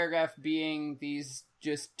first paragraph being these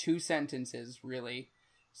just 2 sentences, really.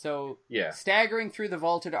 So, Yeah. staggering through the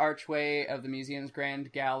vaulted archway of the museum's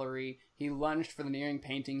grand gallery, he lunged for the nearing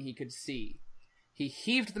painting he could see. He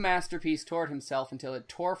heaved the masterpiece toward himself until it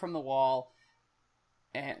tore from the wall,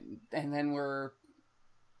 and then we're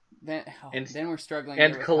struggling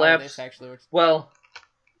and here with collapsed. how this actually works. Well,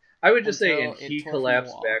 I would just say, Until and it he tore from the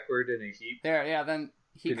collapsed wall. backward in a heap. There, yeah. Then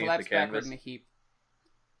he Beneath the collapsed backward canvas. in a heap.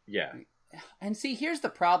 Yeah. And see, here's the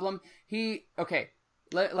problem. Let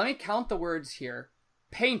me count the words here.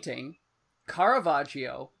 Painting,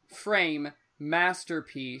 Caravaggio, frame,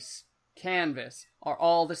 masterpiece, canvas are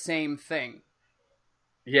all the same thing.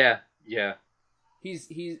 Yeah.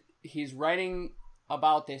 He's writing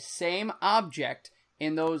about this same object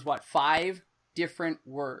in those 5 different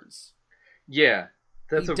words. Yeah.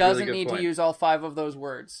 That's he a doesn't really good need point. to use all 5 of those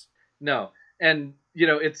words. No. And,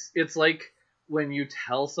 it's like when you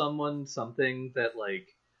tell someone something that, like,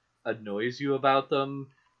 annoys you about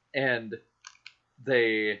them, and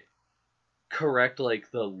they correct,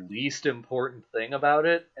 like, the least important thing about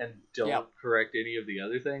it, and don't correct any of the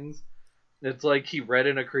other things. It's like he read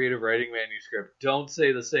in a creative writing manuscript, don't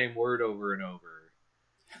say the same word over and over.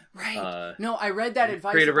 Right. No, I read that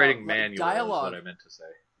advice creative about writing manual dialogue. is what I meant to say.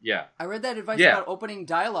 Yeah. I read that advice Yeah. about opening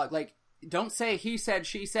dialogue. Like, don't say he said,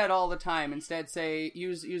 she said all the time. Instead, say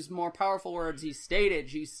use more powerful words. He stated,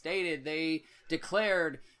 she stated, they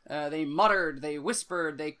declared, they muttered, they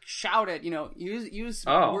whispered, they shouted. Use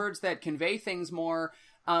words that convey things more.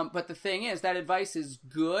 But the thing is, that advice is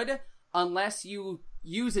good unless you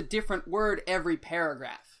use a different word every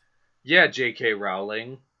paragraph. Yeah, J.K.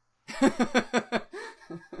 Rowling.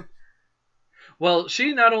 Well,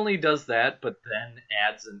 she not only does that, but then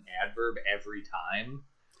adds an adverb every time.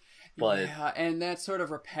 But yeah, and that sort of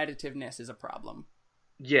repetitiveness is a problem.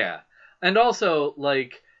 Yeah. And also,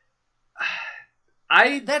 like,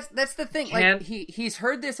 that's the thing. Like, he's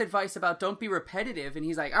heard this advice about don't be repetitive, and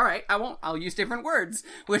he's like, all right, I won't. I'll use different words,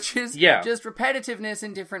 which is just repetitiveness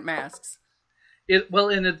in different masks. And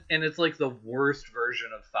it's like the worst version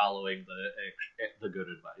of following the good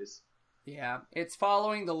advice. Yeah, it's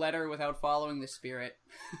following the letter without following the spirit.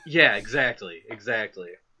 Yeah, exactly.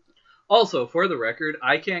 Also, for the record,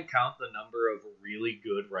 I can't count the number of really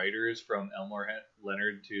good writers from Elmore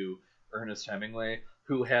Leonard to Ernest Hemingway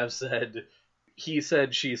who have said, he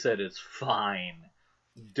said, she said, it's fine.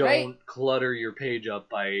 Don't clutter your page up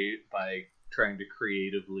by trying to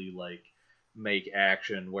creatively, like, make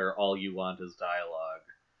action where all you want is dialogue.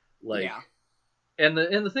 Like, yeah. And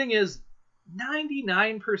the thing is,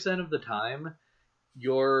 99% of the time,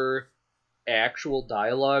 your actual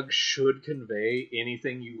dialogue should convey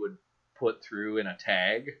anything you would put through in a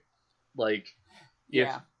tag. Like,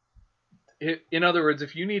 in other words,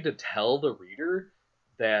 if you need to tell the reader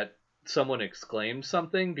that someone exclaimed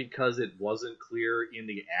something because it wasn't clear in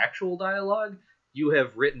the actual dialogue, you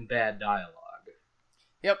have written bad dialogue.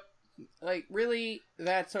 Yep. Like, really,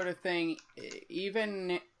 that sort of thing,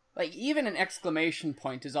 even an exclamation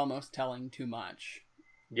point is almost telling too much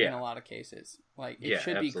in a lot of cases. Like, it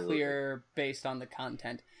should be clear based on the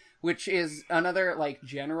content, which is another, like,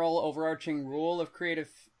 general overarching rule of creative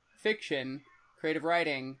fiction, creative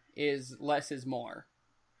writing, is less is more.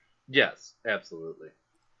 Yes, absolutely.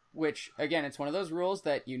 Which, again, it's one of those rules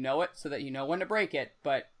that you know it so that you know when to break it,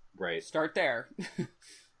 but start there.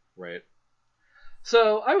 Right.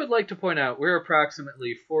 So, I would like to point out, we're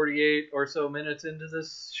approximately 48 or so minutes into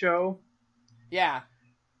this show. Yeah.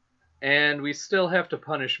 And we still have to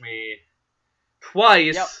punish me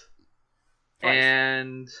twice. Yep.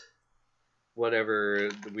 And whatever,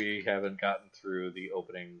 we haven't gotten through the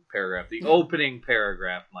opening paragraph. The opening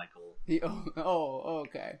paragraph, Michael.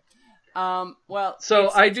 Okay. Well,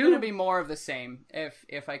 so it's going to be more of the same,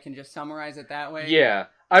 if I can just summarize it that way. Yeah.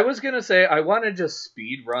 I was going to say, I want to just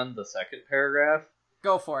speed run the second paragraph.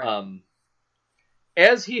 Go for it.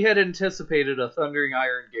 As he had anticipated, a thundering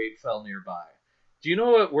iron gate fell nearby. Do you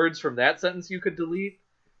know what words from that sentence you could delete?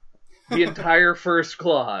 The entire first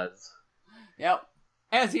clause. Yep.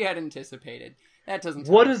 As he had anticipated. That doesn't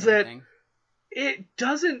tell What us is that? anything. It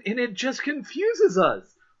doesn't, and it just confuses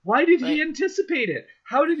us. Why did he anticipate it?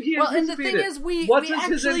 How did he anticipate it? Well, and the thing is, we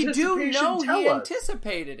actually do know he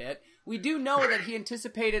anticipated it. We do know that he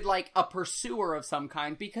anticipated, like, a pursuer of some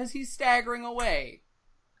kind because he's staggering away.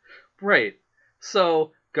 Right.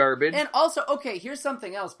 So, garbage. And also, okay, here's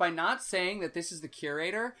something else. By not saying that this is the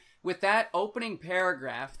curator, with that opening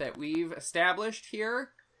paragraph that we've established here,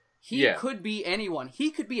 he could be anyone. He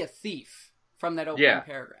could be a thief from that opening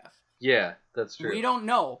paragraph. Yeah, that's true. We don't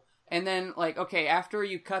know. And then, like, okay, after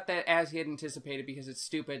you cut that as he had anticipated because it's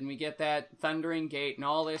stupid, and we get that thundering gate and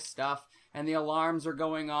all this stuff, and the alarms are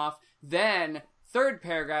going off, then, third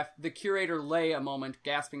paragraph, the curator lay a moment,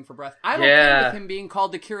 gasping for breath. I'm okay with him being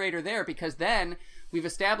called the curator there, because then we've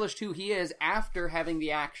established who he is after having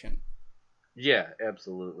the action. Yeah,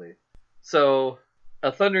 absolutely. So,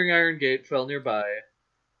 a thundering iron gate fell nearby,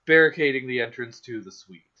 barricading the entrance to the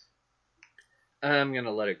suite. I'm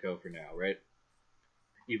gonna let it go for now, right?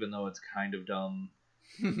 Even though it's kind of dumb.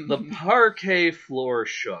 The parquet floor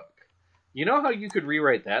shook. You know how you could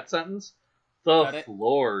rewrite that sentence? The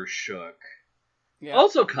floor shook. Yeah.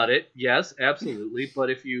 Also cut it, yes, absolutely, but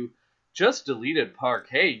if you just deleted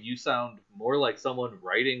parquet, you sound more like someone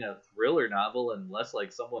writing a thriller novel and less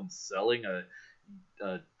like someone selling a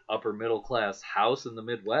upper middle class house in the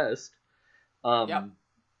Midwest. Yep.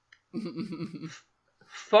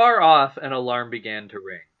 Far off, an alarm began to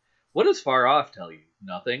ring. What does far off tell you?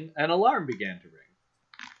 Nothing. An alarm began to ring.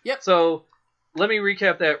 Yep. So, let me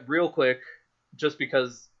recap that real quick, just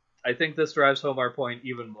because I think this drives home our point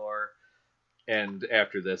even more. And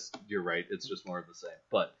after this, you're right, it's just more of the same.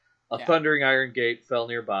 But a thundering iron gate fell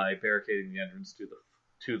nearby, barricading the entrance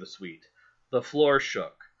to the suite. The floor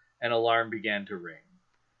shook. An alarm began to ring.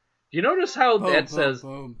 Do you notice how that says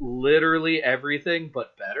literally everything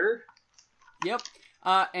but better? Yep.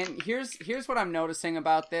 And here's what I'm noticing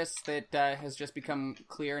about this that has just become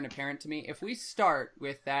clear and apparent to me. If we start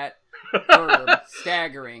with that verb,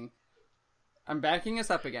 staggering, I'm backing us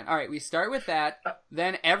up again. All right, we start with that.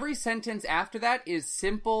 Then every sentence after that is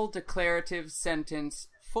simple declarative sentence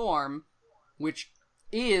form, which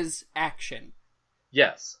is action.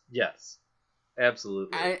 Yes.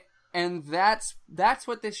 Absolutely. And that's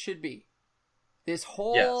what this should be. This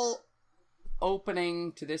whole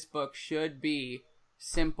opening to this book should be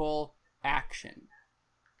simple action.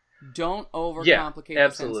 Don't overcomplicate the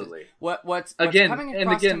sentences. What's coming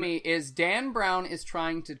across to me is Dan Brown is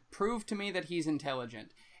trying to prove to me that he's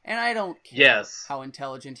intelligent. And I don't care how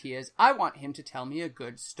intelligent he is. I want him to tell me a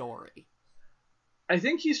good story. I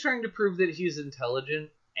think he's trying to prove that he's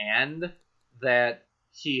intelligent and that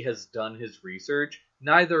he has done his research,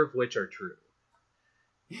 neither of which are true.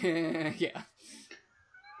 Yeah.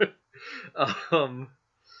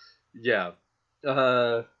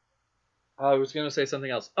 I was going to say something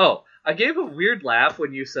else. Oh, I gave a weird laugh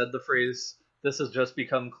when you said the phrase, "This has just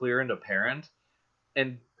become clear and apparent."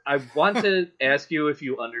 And I want to ask you if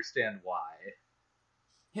you understand why.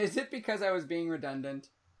 Is it because I was being redundant?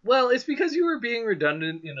 Well, it's because you were being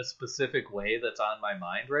redundant in a specific way that's on my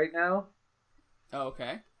mind right now. Oh,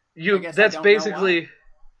 okay. That's basically...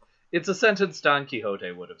 It's a sentence Don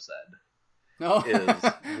Quixote would have said. No.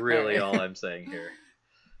 Is really all I'm saying here.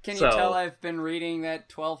 Can you tell I've been reading that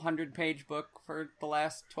 1,200-page book for the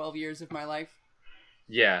last 12 years of my life?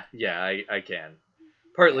 Yeah, I can.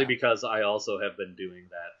 Partly because I also have been doing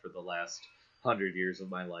that for the last 100 years of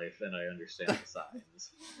my life, and I understand the signs.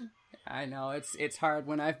 I know, it's hard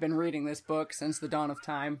when I've been reading this book since the dawn of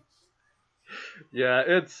time. Yeah,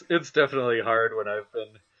 it's definitely hard when I've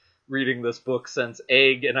been reading this book since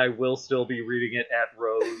Egg, and I will still be reading it at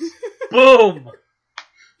Rose. Boom!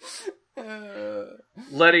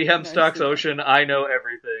 Letty Hempstock's Ocean, I know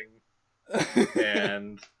everything.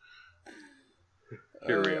 And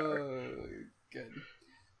here we are. Good.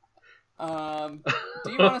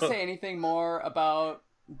 Do you want to say anything more about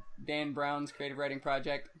Dan Brown's creative writing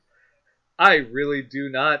project? I really do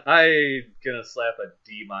not. I'm gonna slap a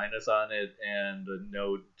D- on it and a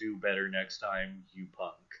no, do better next time, you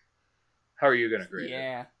punk. How are you gonna grade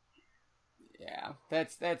it? Yeah,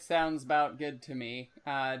 that sounds about good to me.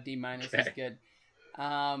 D- is good.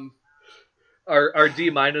 Our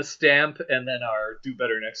D- stamp and then our do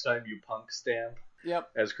better next time, you punk stamp. Yep.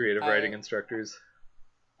 As creative writing instructors.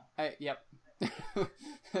 Yep.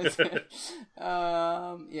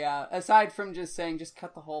 Yeah. Aside from just saying, just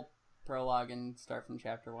cut the whole prologue and start from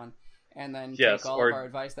chapter 1, and then take all of our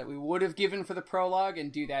advice that we would have given for the prologue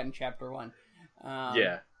and do that in chapter 1.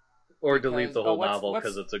 Or delete the whole novel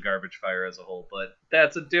because it's a garbage fire as a whole, but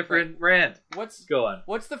that's a different rant. Go on.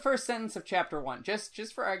 What's the first sentence of chapter 1?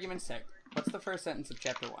 Just for argument's sake. What's the first sentence of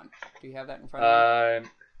chapter 1? Do you have that in front of you?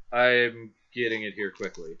 I'm getting it here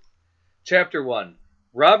quickly. Chapter 1.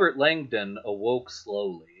 Robert Langdon awoke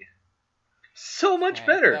slowly. So much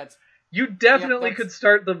better. You definitely could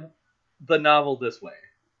start the novel this way.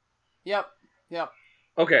 Yep.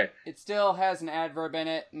 Okay. It still has an adverb in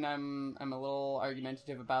it, and I'm a little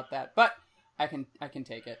argumentative about that, but I can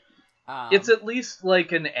take it. It's at least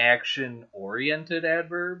like an action-oriented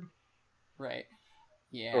adverb. Right.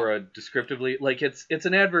 Yeah. Or a descriptively, like it's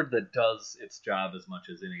an adverb that does its job as much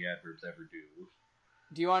as any adverbs ever do.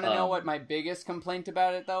 Do you want to know what my biggest complaint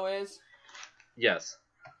about it, though, is? Yes.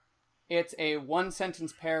 It's a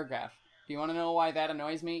one-sentence paragraph. Do you want to know why that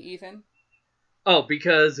annoys me, Ethan? Oh,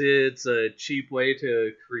 because it's a cheap way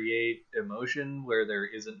to create emotion where there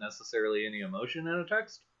isn't necessarily any emotion in a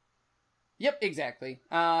text? Yep, exactly.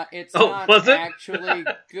 It's not actually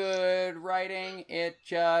good writing. It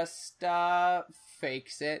just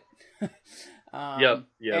fakes it. Yep.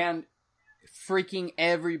 And freaking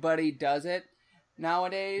everybody does it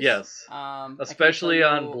nowadays. Yes. Especially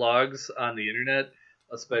on blogs on the internet,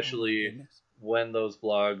 especially when those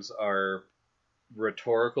blogs are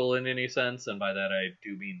rhetorical in any sense, and by that I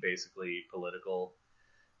do mean basically political.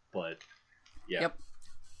 But yeah. Yep.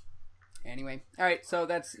 Anyway, all right. So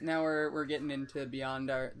now we're getting into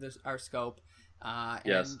beyond our scope.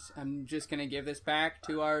 Yes. And I'm just gonna give this back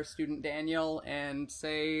to our student Daniel and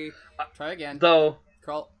say, try again. Though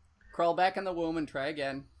crawl back in the womb and try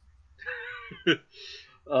again.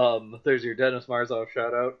 There's your Dennis Marzov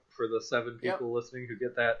shout out for the 7 people listening who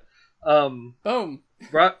get that. Boom.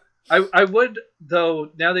 I would,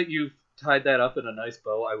 though, now that you've tied that up in a nice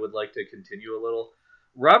bow, I would like to continue a little.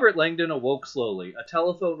 Robert Langdon awoke slowly. A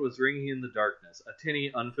telephone was ringing in the darkness, a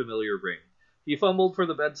tinny, unfamiliar ring. He fumbled for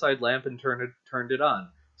the bedside lamp and turned it on.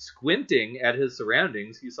 Squinting at his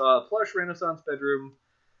surroundings, he saw a plush Renaissance bedroom,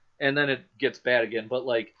 and then it gets bad again. But,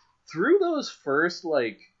 like, through those first,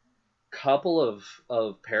 like, couple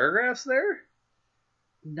of paragraphs there,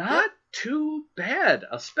 not too bad,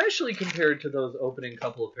 especially compared to those opening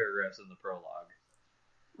couple of paragraphs in the prologue.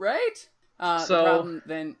 Right? The problem,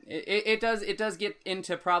 then it does get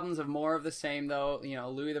into problems of more of the same, though. You know,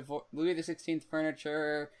 Louis the 16th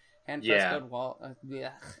furniture and frescoed wall.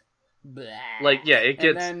 Like, yeah, it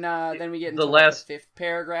gets. And then we get into the 5th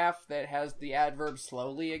paragraph that has the adverb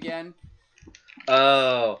slowly again.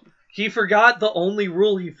 Oh, he forgot the only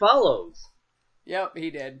rule he follows. Yep, he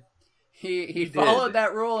did. He followed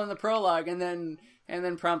that rule in the prologue, and then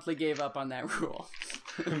promptly gave up on that rule.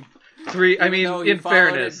 In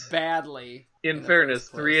fairness, badly. In fairness,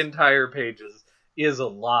 3 entire pages is a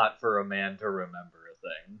lot for a man to remember a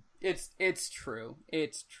thing. It's true.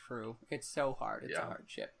 It's true. It's so hard. It's a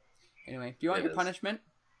hardship. Anyway, do you want your punishment?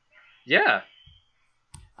 Yeah.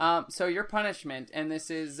 So your punishment, and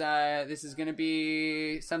this is going to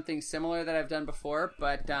be something similar that I've done before,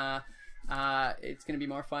 but it's going to be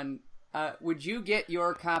more fun. Would you get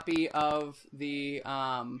your copy of the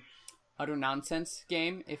Utter Nonsense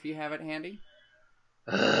game if you have it handy?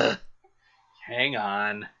 Hang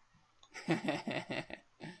on.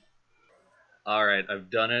 All right,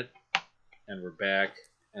 I've done it, and we're back,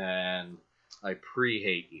 and I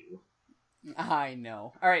pre-hate you. I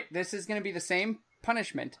know. All right, this is going to be the same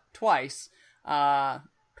punishment twice, and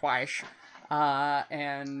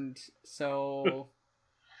so,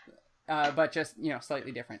 but just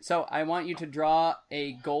slightly different. So I want you to draw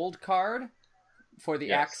a gold card for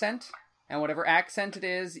the accent, and whatever accent it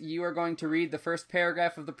is, you are going to read the first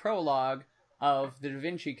paragraph of the prologue of the Da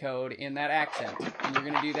Vinci Code in that accent, and you're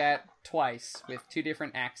going to do that twice with 2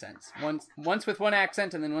 different accents. Once with one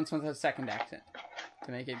accent, and then once with a second accent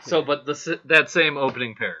to make it clear. So, but that same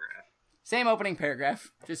opening paragraph. Same opening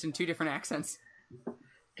paragraph, just in 2 different accents.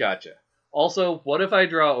 Gotcha. Also, what if I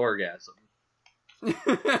draw orgasm?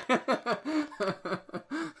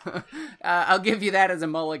 I'll give you that as a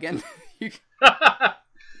mulligan.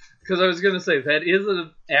 Because I was going to say, that is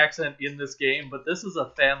an accent in this game, but this is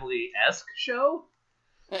a family-esque show?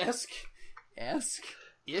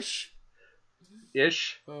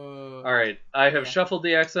 Ish. Alright, I have shuffled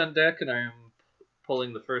the accent deck, and I am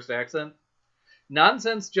pulling the first accent.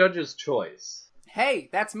 Nonsense Judge's Choice. Hey,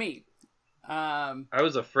 that's me. I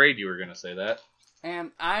was afraid you were going to say that.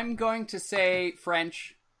 And I'm going to say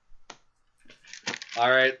French.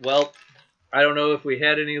 Alright, well, I don't know if we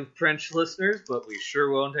had any French listeners, but we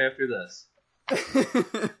sure won't after this.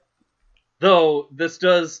 Though, this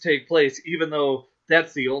does take place, even though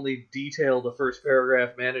that's the only detail the first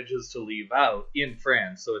paragraph manages to leave out, in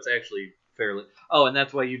France, so it's actually fairly... Oh, and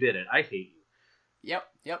that's why you did it. I hate you.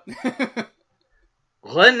 Yep.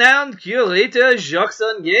 Renowned curator Jacques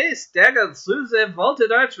Sonnier staggered through the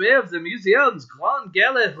vaulted archway of the museum's Grande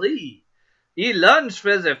Galerie. He lunged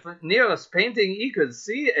for the nearest painting he could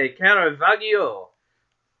see, a Caravaggio.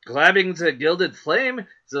 Grabbing the gilded flame,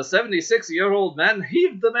 the 76-year-old man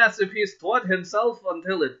heaved the masterpiece toward himself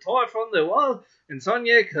until it tore from the wall, and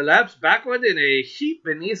Sonnier collapsed backward in a heap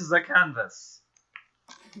beneath the canvas.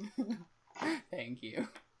 Thank you.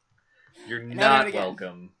 You're not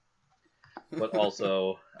welcome. But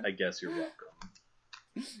also, I guess you're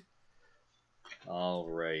welcome.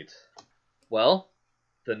 Alright. Well,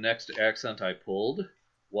 the next accent I pulled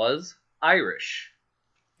was Irish.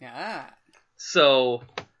 Yeah. So,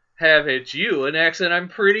 have it you, an accent I'm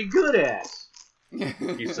pretty good at.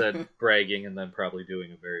 He said, bragging and then probably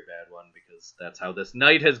doing a very bad one because that's how this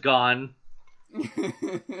night has gone.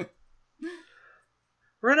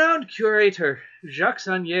 Renowned curator Jacques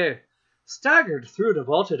Sagnier staggered through the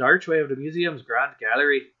vaulted archway of the museum's grand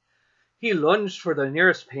gallery. He lunged for the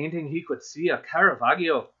nearest painting he could see, a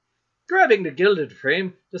Caravaggio. Grabbing the gilded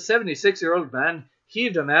frame, the 76-year-old man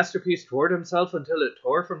heaved a masterpiece toward himself until it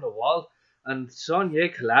tore from the wall, and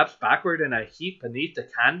Sagnier collapsed backward in a heap beneath the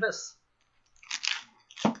canvas.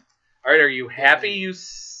 Alright, are you happy, you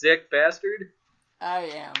sick bastard? I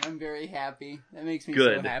am. I'm very happy. That makes me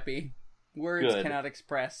Good. so happy. Words Good. cannot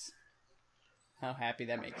express how happy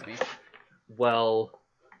that makes me. Well,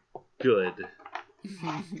 good.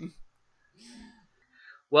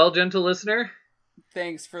 Well, gentle listener,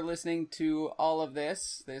 Thanks for listening to all of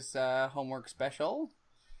this homework special.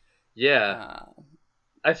 yeah.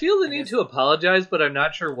 I feel the I need guess- to apologize, but I'm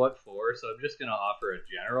not sure what for, so I'm just going to offer a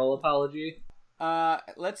general apology.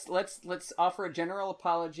 Let's offer a general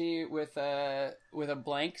apology with a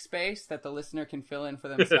blank space that the listener can fill in for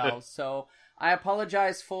themselves. So I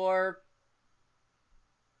apologize for.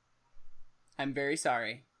 I'm very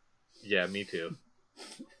sorry. Yeah, me too.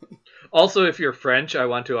 Also, if you're French, I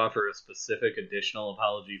want to offer a specific additional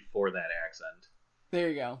apology for that accent. There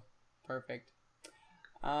you go. Perfect.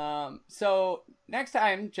 So next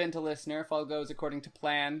time, gentle listener, if all goes according to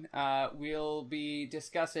plan, we'll be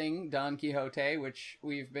discussing Don Quixote, which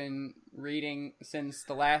we've been reading since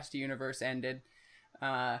the last universe ended,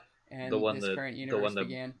 and this current universe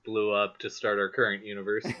began. Blew up to start our current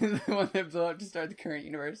universe. The one that blew up to start the current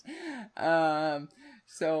universe.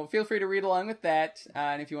 So feel free to read along with that,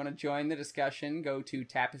 and if you want to join the discussion, go to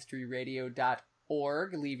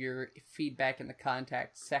tapestryradio.org. Leave your feedback in the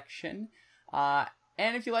contact section.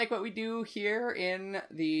 And if you like what we do here in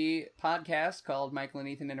the podcast called Michael and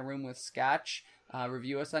Ethan in a Room with Scotch,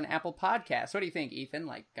 review us on Apple Podcasts. What do you think,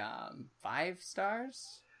 Ethan? 5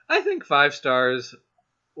 stars? I think 5 stars,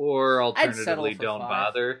 or I'd settle alternatively, for don't 5.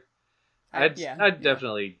 bother. I'd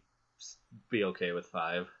definitely be okay with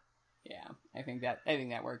 5. Yeah, I think that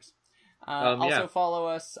works. Yeah. Also follow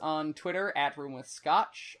us on Twitter at Room with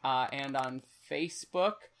Scotch, and on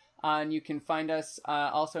Facebook. And you can find us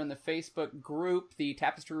also in the Facebook group, the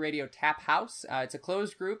Tapestry Radio Tap House. It's a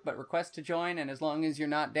closed group, but request to join, and as long as you're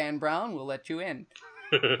not Dan Brown, we'll let you in.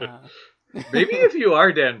 Maybe if you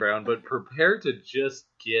are Dan Brown, but prepare to just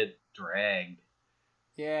get dragged.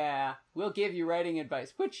 Yeah, we'll give you writing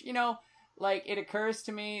advice, which, it occurs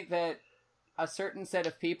to me that a certain set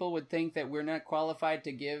of people would think that we're not qualified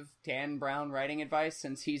to give Dan Brown writing advice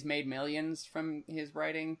since he's made millions from his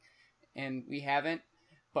writing, and we haven't.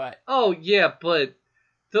 But oh yeah, but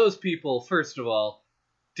those people, first of all,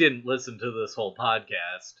 didn't listen to this whole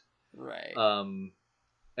podcast, right?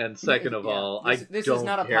 And second of all, this don't is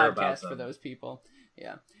not a care podcast for those people.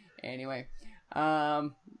 Yeah. Anyway,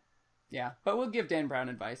 yeah, but we'll give Dan Brown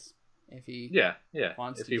advice if he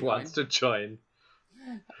wants to join.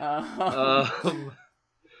 Yeah,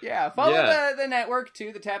 follow the network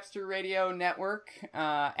too, the Tapestry Radio Network,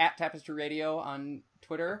 at Tapestry Radio on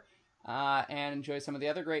Twitter. And enjoy some of the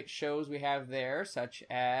other great shows we have there, such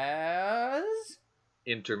as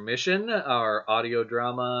Intermission, our audio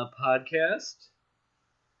drama podcast,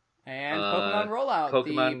 and Pokemon Rollout,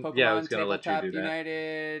 the Pokemon yeah, I was gonna let you Tabletop do that.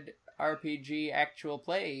 United RPG Actual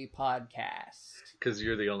Play podcast. Because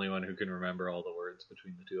you're the only one who can remember all the words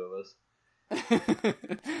between the two of us.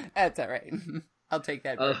 That's all right. I'll take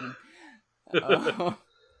that burden.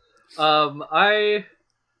 I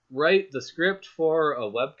write the script for a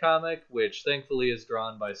webcomic, which thankfully is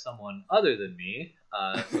drawn by someone other than me.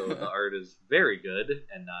 So the art is very good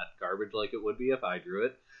and not garbage like it would be if I drew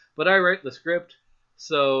it. But I write the script,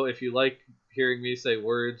 so if you like hearing me say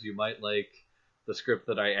words, you might like the script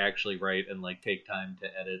that I actually write and take time to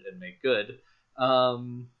edit and make good.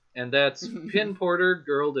 And that's Pin Porter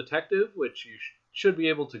Girl Detective, which you should be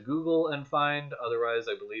able to Google and find. Otherwise,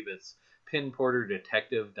 I believe it's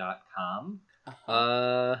pinporterdetective.com.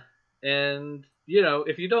 And,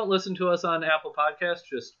 if you don't listen to us on Apple Podcasts,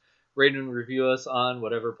 just rate and review us on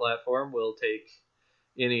whatever platform. We'll take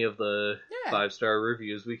any of the 5-star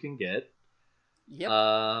reviews we can get. Yep.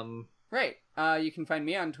 Right. You can find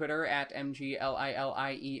me on Twitter at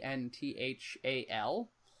MGLILIENTHAL.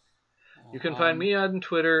 You can find me on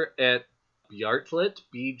Twitter at Bjartlet,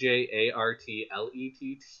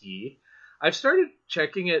 BJARTLETT. I've started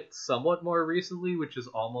checking it somewhat more recently, which is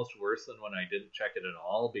almost worse than when I didn't check it at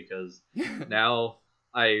all, because now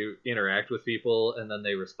I interact with people and then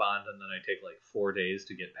they respond and then I take 4 days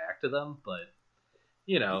to get back to them. But,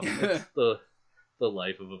 it's the the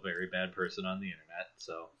life of a very bad person on the internet.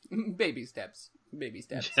 So Baby steps. Baby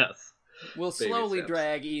steps. yes, We'll baby slowly steps.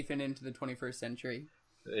 drag Ethan into the 21st century.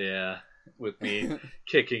 Yeah, with me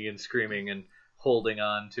kicking and screaming and holding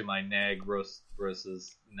on to my nag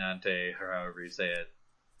versus Nante, or however you say it,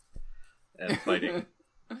 and fighting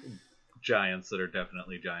giants that are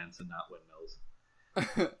definitely giants and not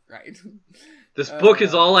windmills. Right. This book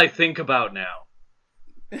is all I think about now.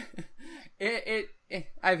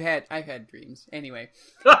 I've had dreams. Anyway.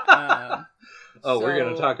 We're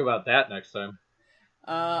going to talk about that next time.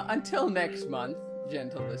 Until next month,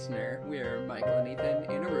 gentle listener, we're Michael and Ethan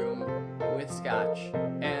in a room with scotch,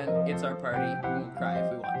 and it's our party. We'll cry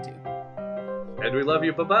if we want to. And we love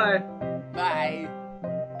you. Bye-bye. Bye.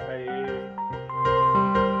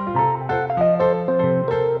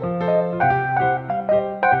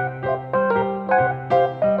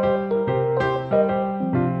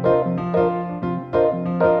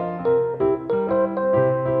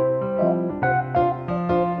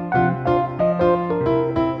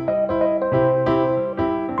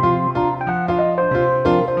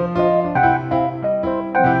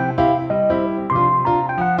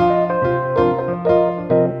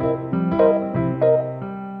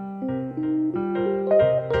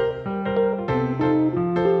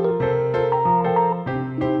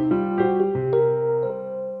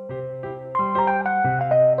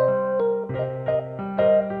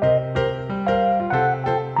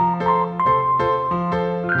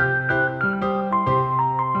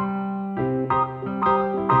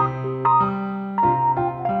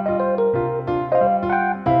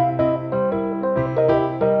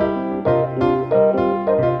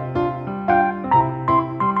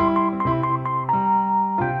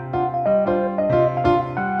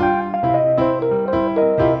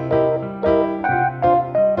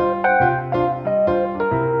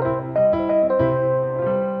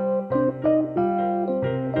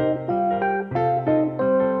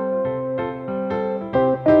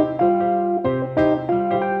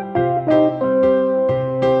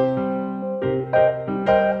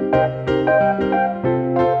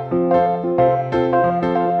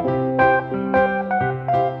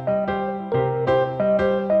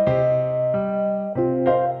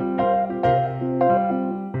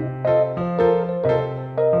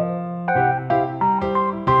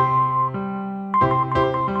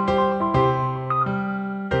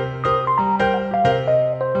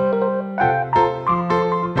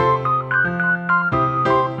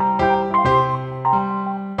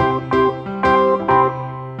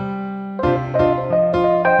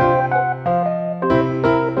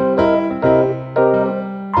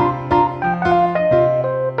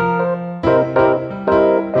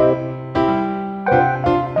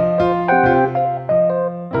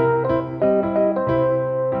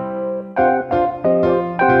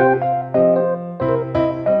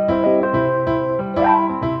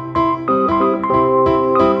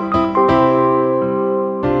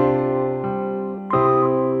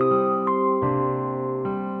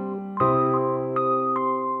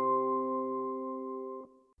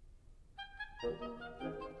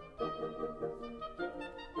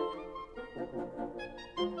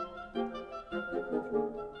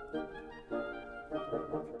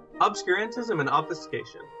 Obscurantism and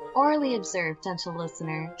obfuscation. Orally observed, gentle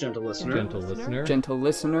listener. Gentle listener. Gentle listener. Gentle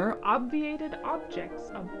listener, Obviated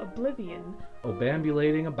objects of oblivion.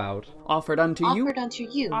 Obambulating about. offered unto you. Offered unto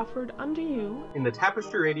you. Offered unto you. In the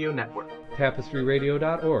Tapestry Radio Network.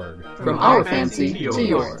 TapestryRadio.org. From our fancy to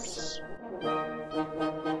yours. yours.